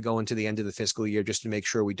as we go into the end of the fiscal year, just to make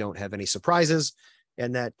sure we don't have any surprises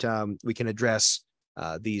and that we can address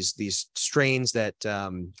these strains that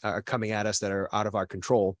are coming at us that are out of our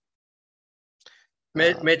control.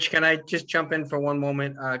 Mitch, can I just jump in for one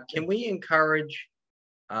moment? Can we encourage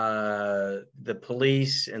the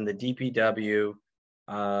police and the DPW?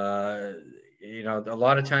 You know, a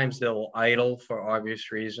lot of times they'll idle for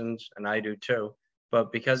obvious reasons, and I do too.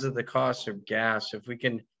 But because of the cost of gas, if we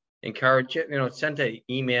can encourage it, you know, send an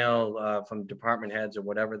email from department heads or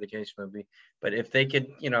whatever the case may be. But if they could,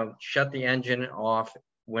 you know, shut the engine off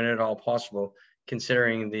when at all possible,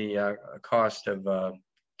 considering the cost of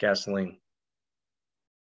gasoline.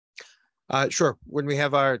 Sure. When we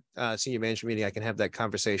have our senior management meeting, I can have that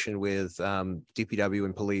conversation with DPW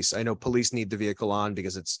and police. I know police need the vehicle on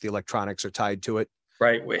because it's the electronics are tied to it.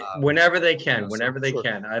 Right. Whenever they can, whenever they sure.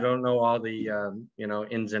 can. I don't know all the, you know,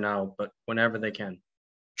 ins and out, but whenever they can.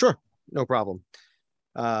 Sure. No problem.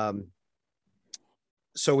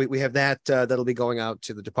 So we have that, that'll be going out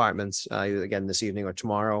to the departments again this evening or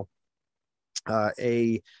tomorrow.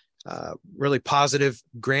 A really positive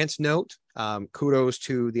grant note. Kudos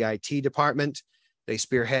to the IT department. They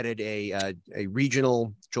spearheaded a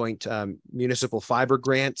regional joint municipal fiber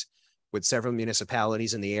grant with several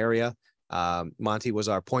municipalities in the area. Monty was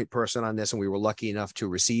our point person on this, and we were lucky enough to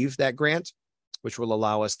receive that grant, which will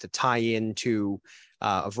allow us to tie into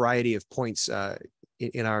a variety of points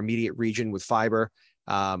in our immediate region with fiber.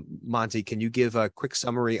 Monty, can you give a quick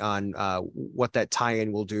summary on what that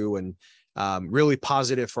tie-in will do, and really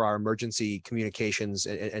positive for our emergency communications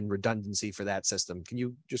and redundancy for that system? Can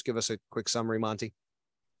you just give us a quick summary, Monty?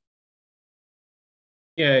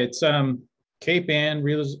 Yeah, it's Cape Ann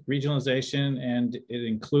regionalization, and it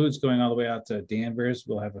includes going all the way out to Danvers.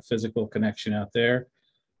 We'll have a physical connection out there.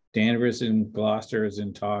 Danvers and Gloucester is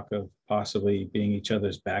in talk of possibly being each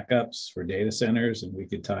other's backups for data centers, and we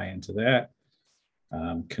could tie into that.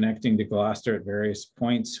 Connecting to Gloucester at various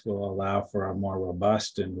points will allow for a more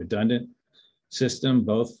robust and redundant system,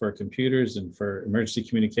 both for computers and for emergency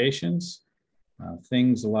communications.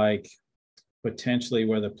 Things like potentially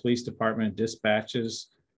where the police department dispatches,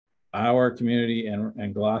 our community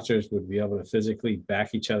and Gloucester's would be able to physically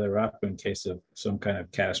back each other up in case of some kind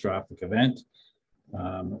of catastrophic event.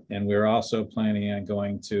 And we're also planning on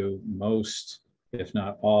going to most, if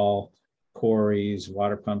not all, quarries,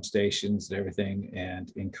 water pump stations, and everything,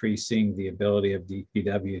 and increasing the ability of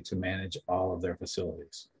DPW to manage all of their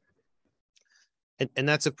facilities. And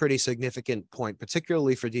that's a pretty significant point,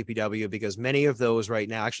 particularly for DPW, because many of those right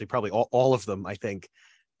now, actually probably all of them, I think,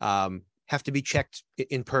 have to be checked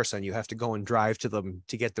in person. You have to go and drive to them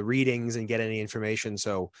to get the readings and get any information.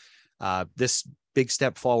 So this big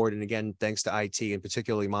step forward, and again, thanks to IT and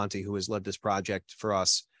particularly Monty, who has led this project for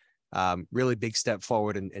us, really big step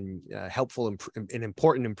forward and helpful and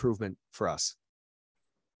important improvement for us.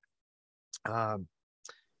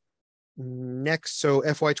 Next, so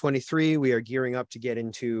FY23, we are gearing up to get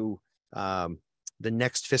into the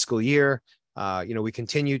next fiscal year. You know, we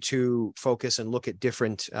continue to focus and look at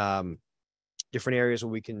different areas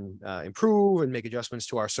where we can improve and make adjustments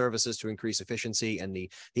to our services to increase efficiency and the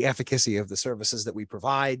efficacy of the services that we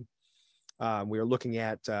provide. We are looking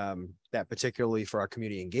at that particularly for our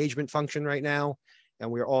community engagement function right now.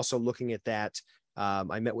 And we're also looking at that.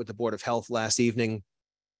 I met with the Board of Health last evening.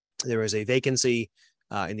 There is a vacancy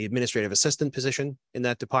in the administrative assistant position in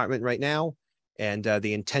that department right now. And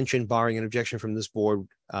the intention, barring an objection from this board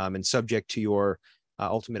and subject to your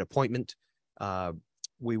ultimate appointment,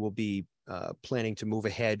 we will be planning to move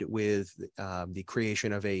ahead with the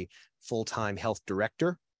creation of a full-time health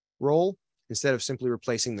director role instead of simply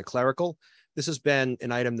replacing the clerical. This has been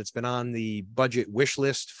an item that's been on the budget wish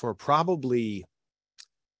list for probably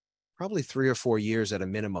 3 or 4 years at a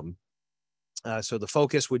minimum. So the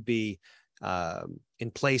focus would be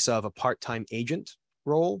in place of a part-time agent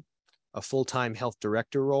role, a full-time health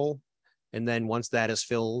director role. And then once that is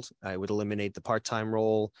filled, I would eliminate the part-time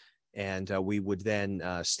role, and we would then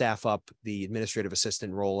staff up the administrative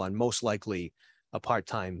assistant role on most likely a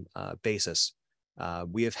part-time basis.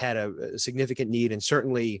 We have had a significant need, and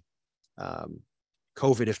certainly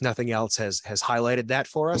COVID, if nothing else, has highlighted that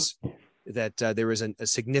for us, that there is a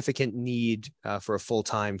significant need for a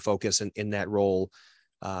full-time focus in that role.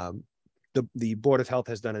 The Board of Health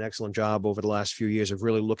has done an excellent job over the last few years of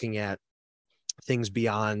really looking at things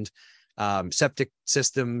beyond septic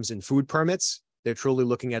systems and food permits. They're truly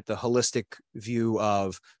looking at the holistic view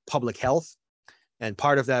of public health. And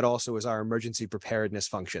part of that also is our emergency preparedness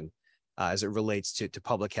function. as it relates to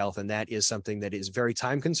public health. And that is something that is very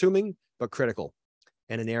time consuming, but critical,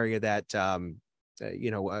 and an area that,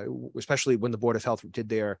 especially when the Board of Health did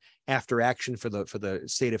their after action for the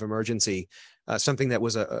state of emergency, something that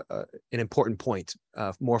was an important point.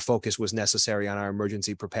 More focus was necessary on our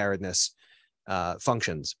emergency preparedness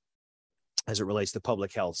functions as it relates to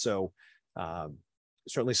public health. So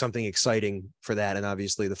certainly something exciting for that. And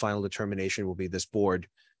obviously the final determination will be this board,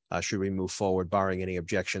 should we move forward, barring any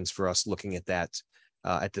objections for us looking at that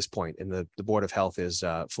at this point. And the Board of Health is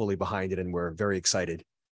fully behind it, and we're very excited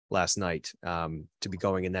last night to be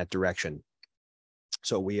going in that direction.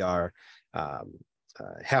 So we are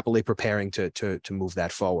happily preparing to move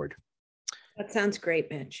that forward. That sounds great,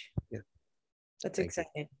 Mitch. Yeah, that's Thank exciting.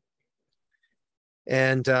 you.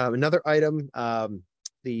 And another item,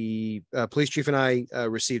 the police chief and I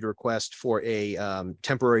received a request for a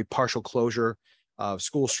temporary partial closure of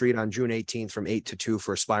School Street on June 18th from 8 to 2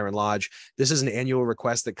 for Aspirin Lodge. This is an annual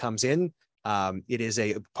request that comes in. It is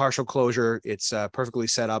a partial closure. It's perfectly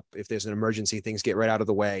set up. If there's an emergency, things get right out of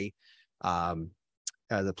the way.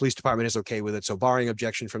 The police department is okay with it. So barring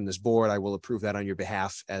objection from this board, I will approve that on your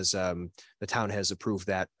behalf, as the town has approved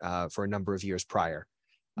that for a number of years prior.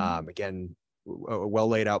 Again, a well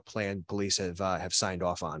laid out plan police have signed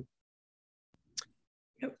off on.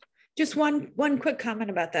 Just one quick comment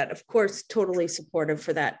about that. Of course, totally supportive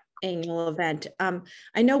for that annual event.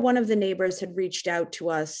 I know one of the neighbors had reached out to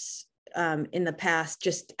us in the past,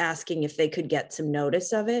 just asking if they could get some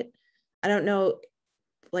notice of it. I don't know,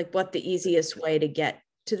 like, what the easiest way to get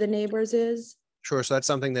to the neighbors is. Sure. So that's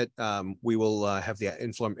something that we will have the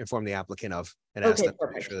inform the applicant of, and ask them to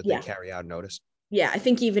make sure that they carry out notice. Yeah, I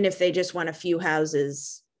think even if they just want a few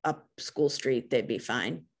houses up School Street, they'd be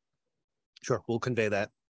fine. Sure, we'll convey that.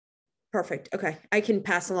 Perfect. Okay, I can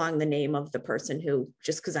pass along the name of the person who,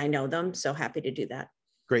 just because I know them, so happy to do that.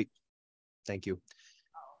 Great, thank you.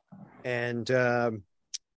 And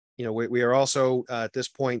we are also at this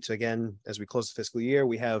point, again, as we close the fiscal year,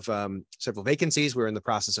 we have several vacancies. We're in the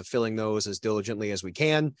process of filling those as diligently as we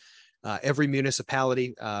can. Every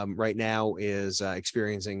municipality right now is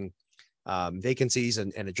experiencing vacancies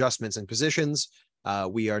and adjustments in positions.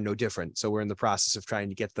 We are no different. So we're in the process of trying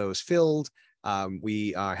to get those filled.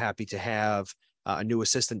 We are happy to have a new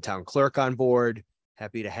assistant town clerk on board,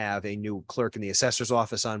 happy to have a new clerk in the assessor's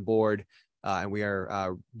office on board. And we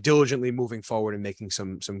are diligently moving forward and making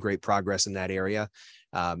some great progress in that area.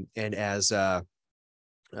 And as the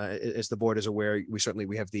board is aware,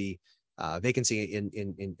 we have the vacancy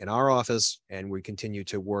in our office, and we continue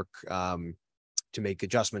to work to make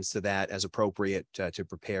adjustments to that as appropriate to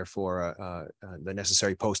prepare for the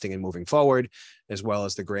necessary posting and moving forward, as well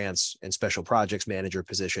as the grants and special projects manager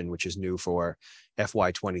position, which is new for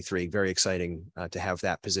FY23. Very exciting to have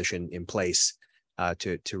that position in place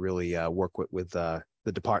to really work with the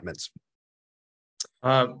departments.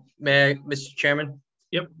 May I, Mr. Chairman?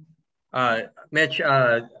 Yep. Mitch,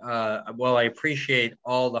 well, I appreciate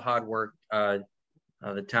all the hard work the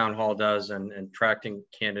town hall does in attracting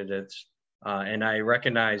candidates. And I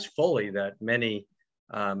recognize fully that many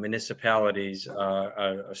municipalities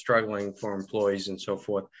are struggling for employees and so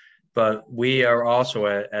forth. But we are also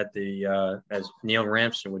at the, as Neil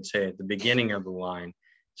Ramsden would say, at the beginning of the line.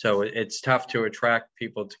 So it's tough to attract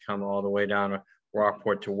people to come all the way down to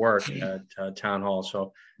Rockport to work at town hall,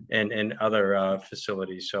 so and other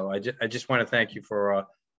facilities. So I just want to thank you for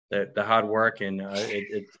the hard work, and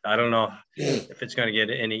I don't know if it's going to get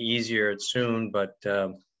any easier soon, but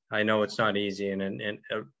I know it's not easy, and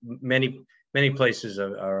many places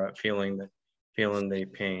are feeling the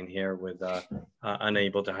pain here with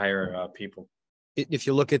unable to hire people. If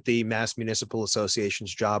you look at the Mass Municipal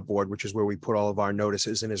Association's job board, which is where we put all of our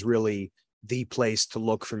notices and is really the place to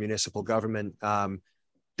look for municipal government,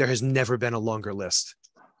 there has never been a longer list.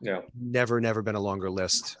 Yeah, never been a longer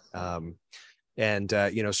list. And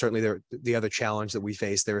certainly the other challenge that we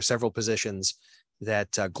face, there are several positions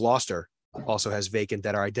that Gloucester also has vacant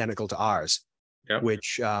that are identical to ours,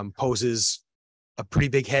 which poses a pretty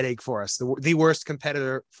big headache for us. The worst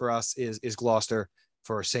competitor for us is Gloucester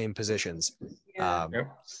for same positions.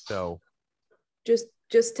 So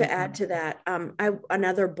just to add to that,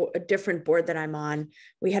 a different board that I'm on,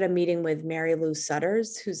 we had a meeting with Mary Lou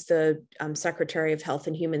Sutters, who's the Secretary of Health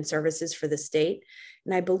and Human Services for the state.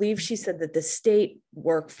 And I believe she said that the state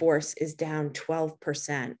workforce is down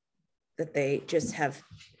 12%, that they just have,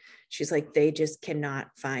 she's like, they just cannot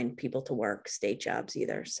find people to work state jobs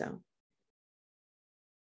either, so.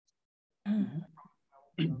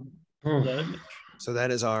 So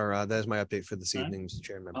that is my update for this evening, Mr.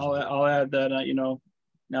 Chairman. I'll add that,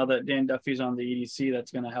 now that Dan Duffy's on the EDC,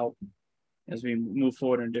 that's going to help as we move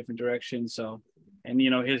forward in a different direction. So, and you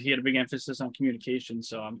know, he had a big emphasis on communication.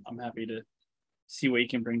 So I'm happy to see what he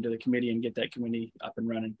can bring to the committee and get that committee up and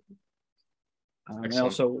running. I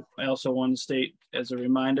also want to state as a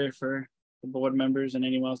reminder for the board members and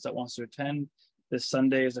anyone else that wants to attend, this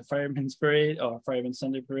Sunday is a Fireman's Parade or Fireman's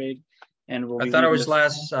Sunday Parade, and we'll. I thought it was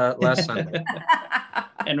last Sunday.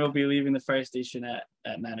 And we'll be leaving the fire station at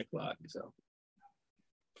 9 o'clock. So.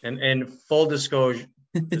 And full disclosure,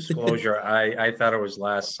 I thought it was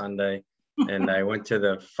last Sunday, and I went to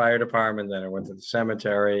the fire department, then I went to the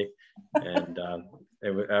cemetery, and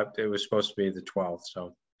it was supposed to be the 12th.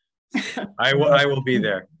 So I will be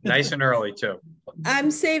there, nice and early too.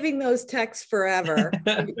 I'm saving those texts forever.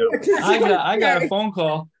 I got a phone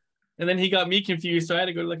call, and then he got me confused, so I had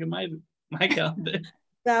to go look at my calendar.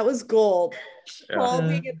 That was gold. Yeah. Paul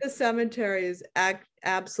being at the cemetery is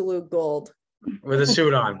absolute gold. With a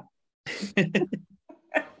suit on.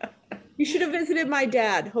 You should have visited my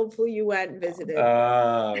dad. Hopefully you went and visited.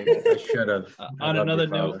 I should have. On another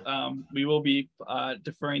note, we will be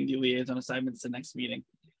deferring the liaison assignments to the next meeting,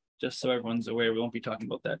 just so everyone's aware. We won't be talking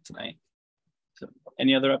about that tonight. So,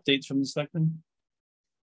 any other updates from the selectmen?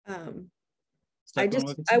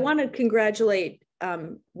 I want to congratulate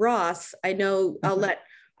Ross. I know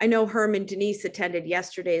I know Herm and Denise attended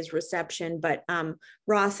yesterday's reception, but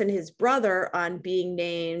Ross and his brother on being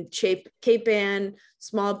named Cape Ann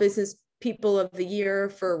Small Business People of the Year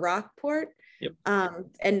for Rockport. Yep.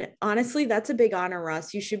 And honestly, that's a big honor,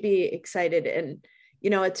 Ross. You should be excited. And, you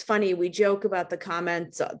know, it's funny, we joke about the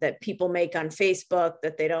comments that people make on Facebook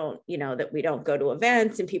that they don't, you know, that we don't go to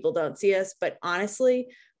events and people don't see us. But honestly,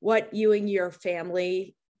 what you and your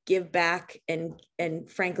family give back and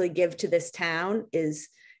frankly give to this town is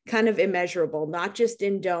kind of immeasurable, not just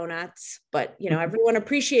in donuts, but, you know, everyone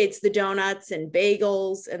appreciates the donuts and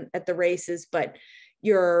bagels and at the races, but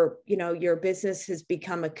your business has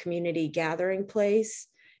become a community gathering place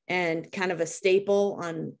and kind of a staple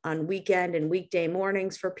on weekend and weekday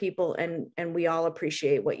mornings for people. And we all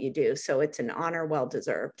appreciate what you do. So it's an honor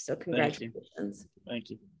well-deserved. So congratulations. Thank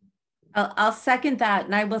you. I'll second that.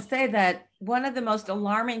 And I will say that one of the most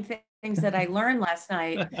alarming things that I learned last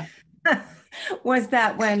night was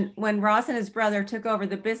that when Ross and his brother took over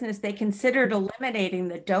the business, they considered eliminating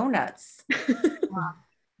the donuts.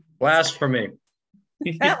 Blasphemy.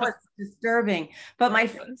 That was disturbing. But I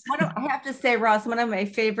have to say, Ross, one of my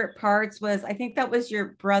favorite parts was, I think that was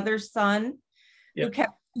your brother's son. Yep.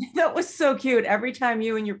 That was so cute. Every time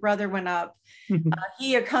you and your brother went up,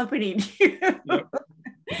 he accompanied you. Yep.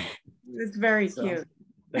 It was very cute.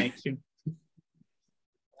 Thank you.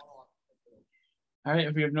 All right,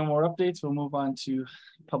 if we have no more updates, we'll move on to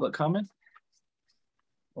public comment.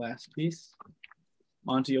 Last piece.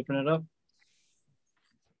 Monty, open it up.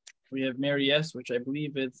 We have Mary S., which I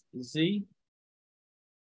believe is Z.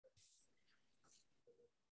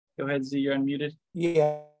 Go ahead, Z, you're unmuted.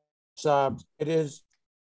 Yeah, it is.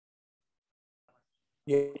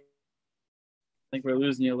 Yeah. I think we're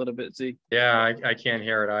losing you a little bit, Z. Yeah, I can't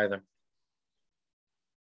hear it either.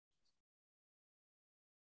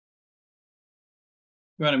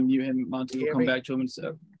 You want to mute him, Monty? We'll come back to him.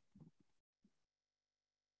 So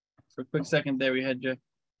for a quick second there, we had you.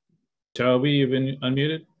 Toby, you've been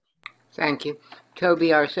unmuted. Thank you.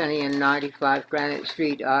 Toby Arsenian, 95 Granite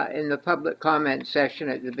Street. In the public comment session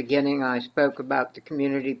at the beginning, I spoke about the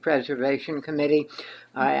Community Preservation Committee.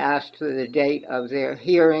 I asked for the date of their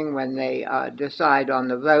hearing when they decide on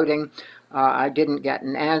the voting. I didn't get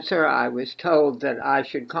an answer. I was told that I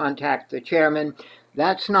should contact the chairman.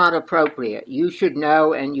 That's not appropriate. You should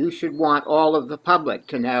know, and you should want all of the public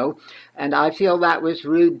to know. And I feel that was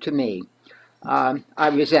rude to me. I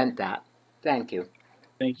resent that. Thank you.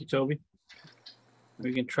 Thank you, Toby.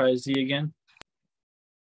 We can try Z again.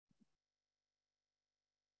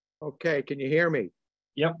 Okay, can you hear me?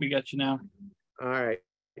 Yep, we got you now. All right.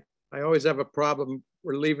 I always have a problem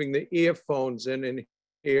leaving the earphones in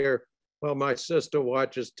here while my sister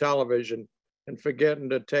watches television and forgetting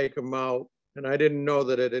to take them out. And I didn't know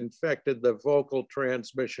that it infected the vocal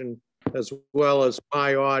transmission as well as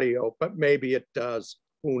my audio, but maybe it does.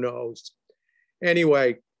 Who knows?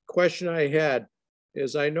 Anyway, question I had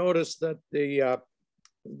is I noticed that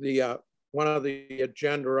one of the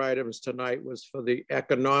agenda items tonight was for the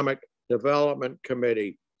Economic Development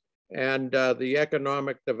Committee. And the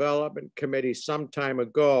Economic Development Committee some time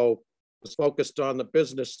ago was focused on the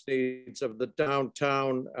business needs of the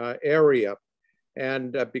downtown area.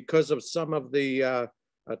 And because of some of the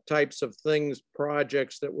types of things,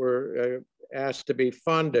 projects that were asked to be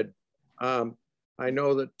funded, I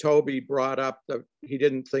know that Toby brought up that he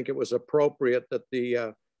didn't think it was appropriate that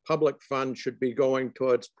the public funds should be going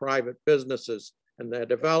towards private businesses and their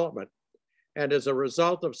development. And as a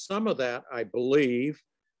result of some of that, I believe,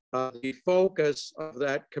 the focus of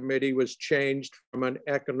that committee was changed from an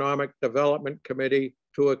economic development committee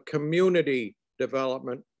to a community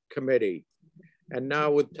development committee. And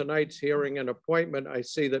now with tonight's hearing and appointment, I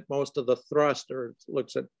see that most of the thrust, or it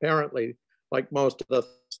looks apparently like most of the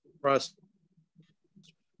thrust,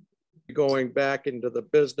 going back into the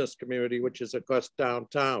business community, which is of course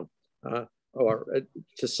downtown, or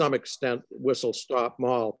to some extent Whistle Stop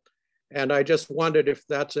Mall. And I just wondered if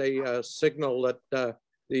that's a signal that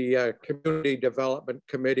the Community Development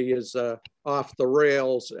Committee is off the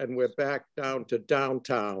rails and we're back down to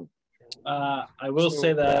downtown. I will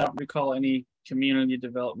say that I don't recall any Community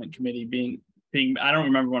Development Committee being, I don't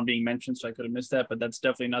remember one being mentioned, so I could have missed that, but that's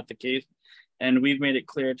definitely not the case. And we've made it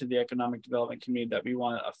clear to the Economic Development Committee that we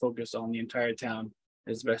want to focus on the entire town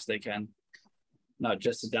as best they can, not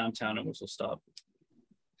just the downtown and Whistle Stop.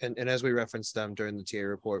 And as we referenced during the TA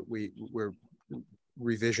report, we're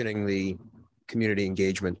revisioning the community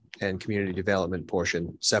engagement and community development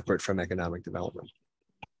portion separate from economic development.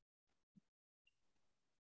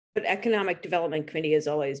 But Economic Development Committee has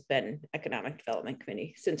always been Economic Development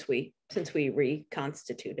Committee since we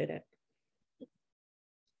reconstituted it.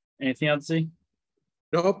 Anything else, Z?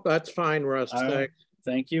 Nope, that's fine, Russ. Thanks.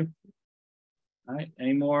 Thank you. All right,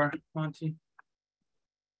 any more, Monty?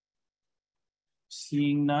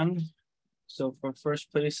 Seeing none. So for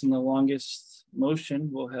first place and the longest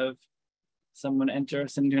motion, we'll have someone enter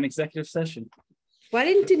us into an executive session. Why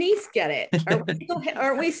didn't Denise get it?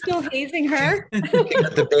 Aren't we still hazing her?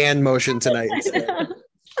 The ban motion tonight.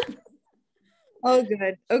 Oh,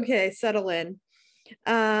 good. Okay, settle in.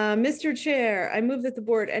 Mr. Chair, I move that the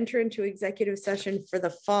board enter into executive session for the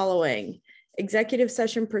following. Executive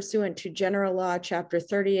session pursuant to General Law, Chapter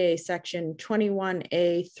 30A, Section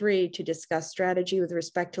 21A3 to discuss strategy with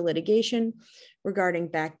respect to litigation regarding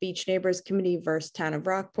Back Beach Neighbors Committee versus Town of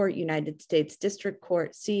Rockport, United States District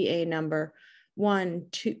Court, CA number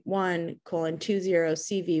 121:20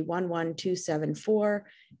 CV11274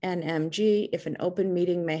 NMG. If an open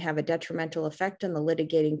meeting may have a detrimental effect on the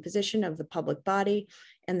litigating position of the public body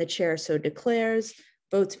and the chair so declares,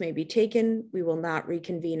 votes may be taken. We will not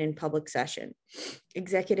reconvene in public session.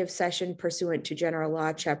 Executive session pursuant to General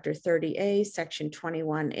Law, Chapter 30A, Section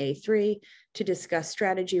 21A3 to discuss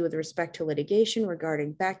strategy with respect to litigation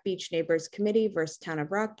regarding Back Beach Neighbors Committee versus Town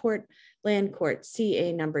of Rockport, Land Court,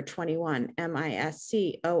 CA number 21,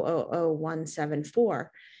 MISC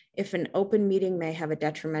 000174. If an open meeting may have a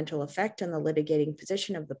detrimental effect on the litigating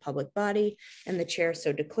position of the public body and the chair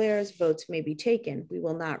so declares, votes may be taken. We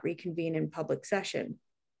will not reconvene in public session.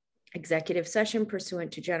 Executive session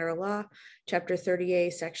pursuant to General Law, Chapter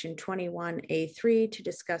 30A, Section 21A3 to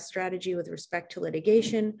discuss strategy with respect to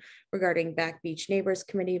litigation regarding Back Beach Neighbors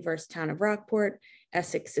Committee versus Town of Rockport,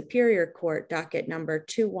 Essex Superior Court, docket number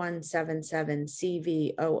 2177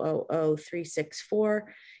 CV 000364.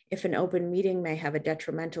 If an open meeting may have a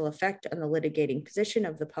detrimental effect on the litigating position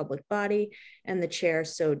of the public body and the chair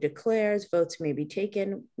so declares, votes may be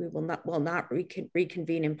taken. We will not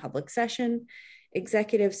reconvene in public session.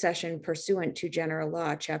 Executive session pursuant to General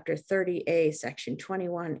Law, Chapter 30A, Section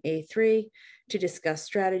 21A3 to discuss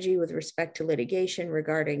strategy with respect to litigation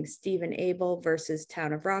regarding Stephen Abel versus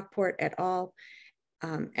Town of Rockport et al.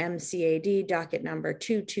 MCAD docket number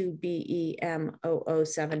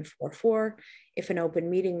 22BEM00744. If an open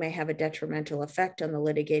meeting may have a detrimental effect on the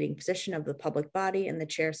litigating position of the public body and the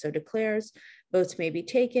chair so declares, votes may be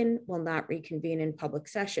taken, will not reconvene in public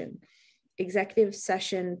session. Executive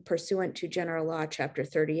session pursuant to General Law, Chapter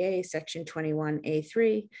 30A, Section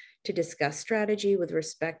 21A3 to discuss strategy with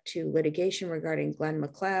respect to litigation regarding Glenn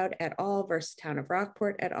McLeod et al. Versus Town of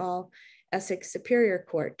Rockport et al. Essex Superior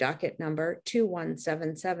Court, docket number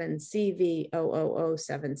 2177 CV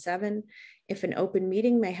 00077. If an open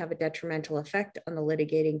meeting may have a detrimental effect on the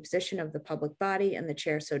litigating position of the public body and the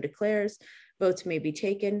chair so declares, votes may be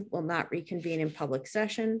taken, will not reconvene in public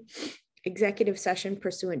session. Executive session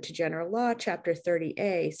pursuant to General Law, Chapter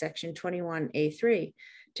 30A, Section 21A3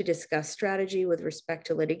 to discuss strategy with respect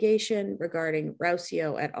to litigation regarding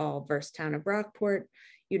Rousseau et al. Versus Town of Rockport,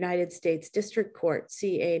 United States District Court,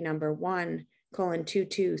 CA number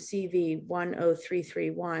 1:22 CV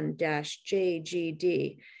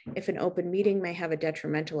 10331-JGD. If an open meeting may have a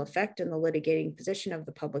detrimental effect on the litigating position of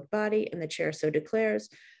the public body and the chair so declares,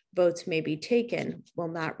 votes may be taken, will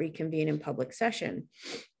not reconvene in public session.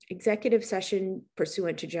 Executive session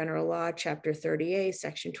pursuant to General Law, Chapter 30A,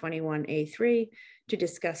 Section 21A3 to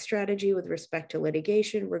discuss strategy with respect to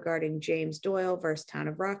litigation regarding James Doyle versus Town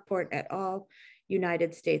of Rockport et al.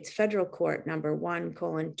 United States Federal Court number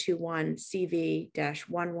 1:21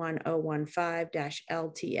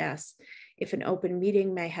 CV-11015-LTS. If an open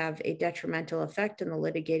meeting may have a detrimental effect on the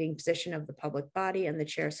litigating position of the public body and the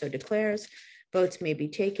chair so declares, votes may be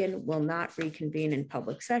taken, will not reconvene in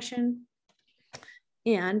public session.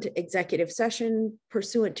 And executive session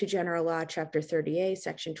pursuant to General Law, Chapter 30A,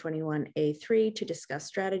 Section 21A3, to discuss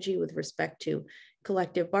strategy with respect to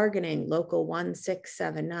collective bargaining, Local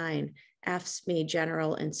 1679, AFSCME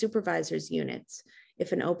General and Supervisors Units.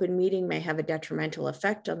 If an open meeting may have a detrimental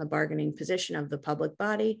effect on the bargaining position of the public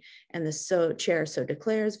body and the chair so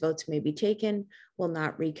declares, votes may be taken, will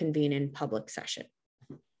not reconvene in public session.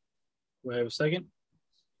 Do I have a second?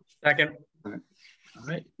 Second. All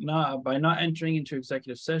right, now, by not entering into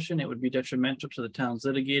executive session, it would be detrimental to the town's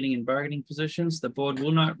litigating and bargaining positions. The board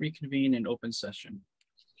will not reconvene in open session.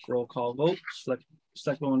 Roll call vote.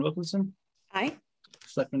 Selectwoman Wilkinson. Aye.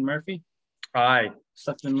 Selectman Murphy. Aye.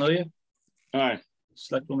 Selectman Loya. Aye.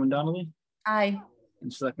 Selectwoman Donnelly. Aye.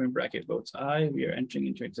 And Selectman Brackett votes aye. We are entering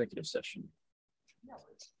into executive session.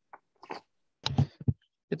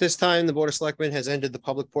 At this time, the Board of Selectmen has ended the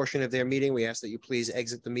public portion of their meeting. We ask that you please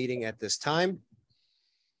exit the meeting at this time.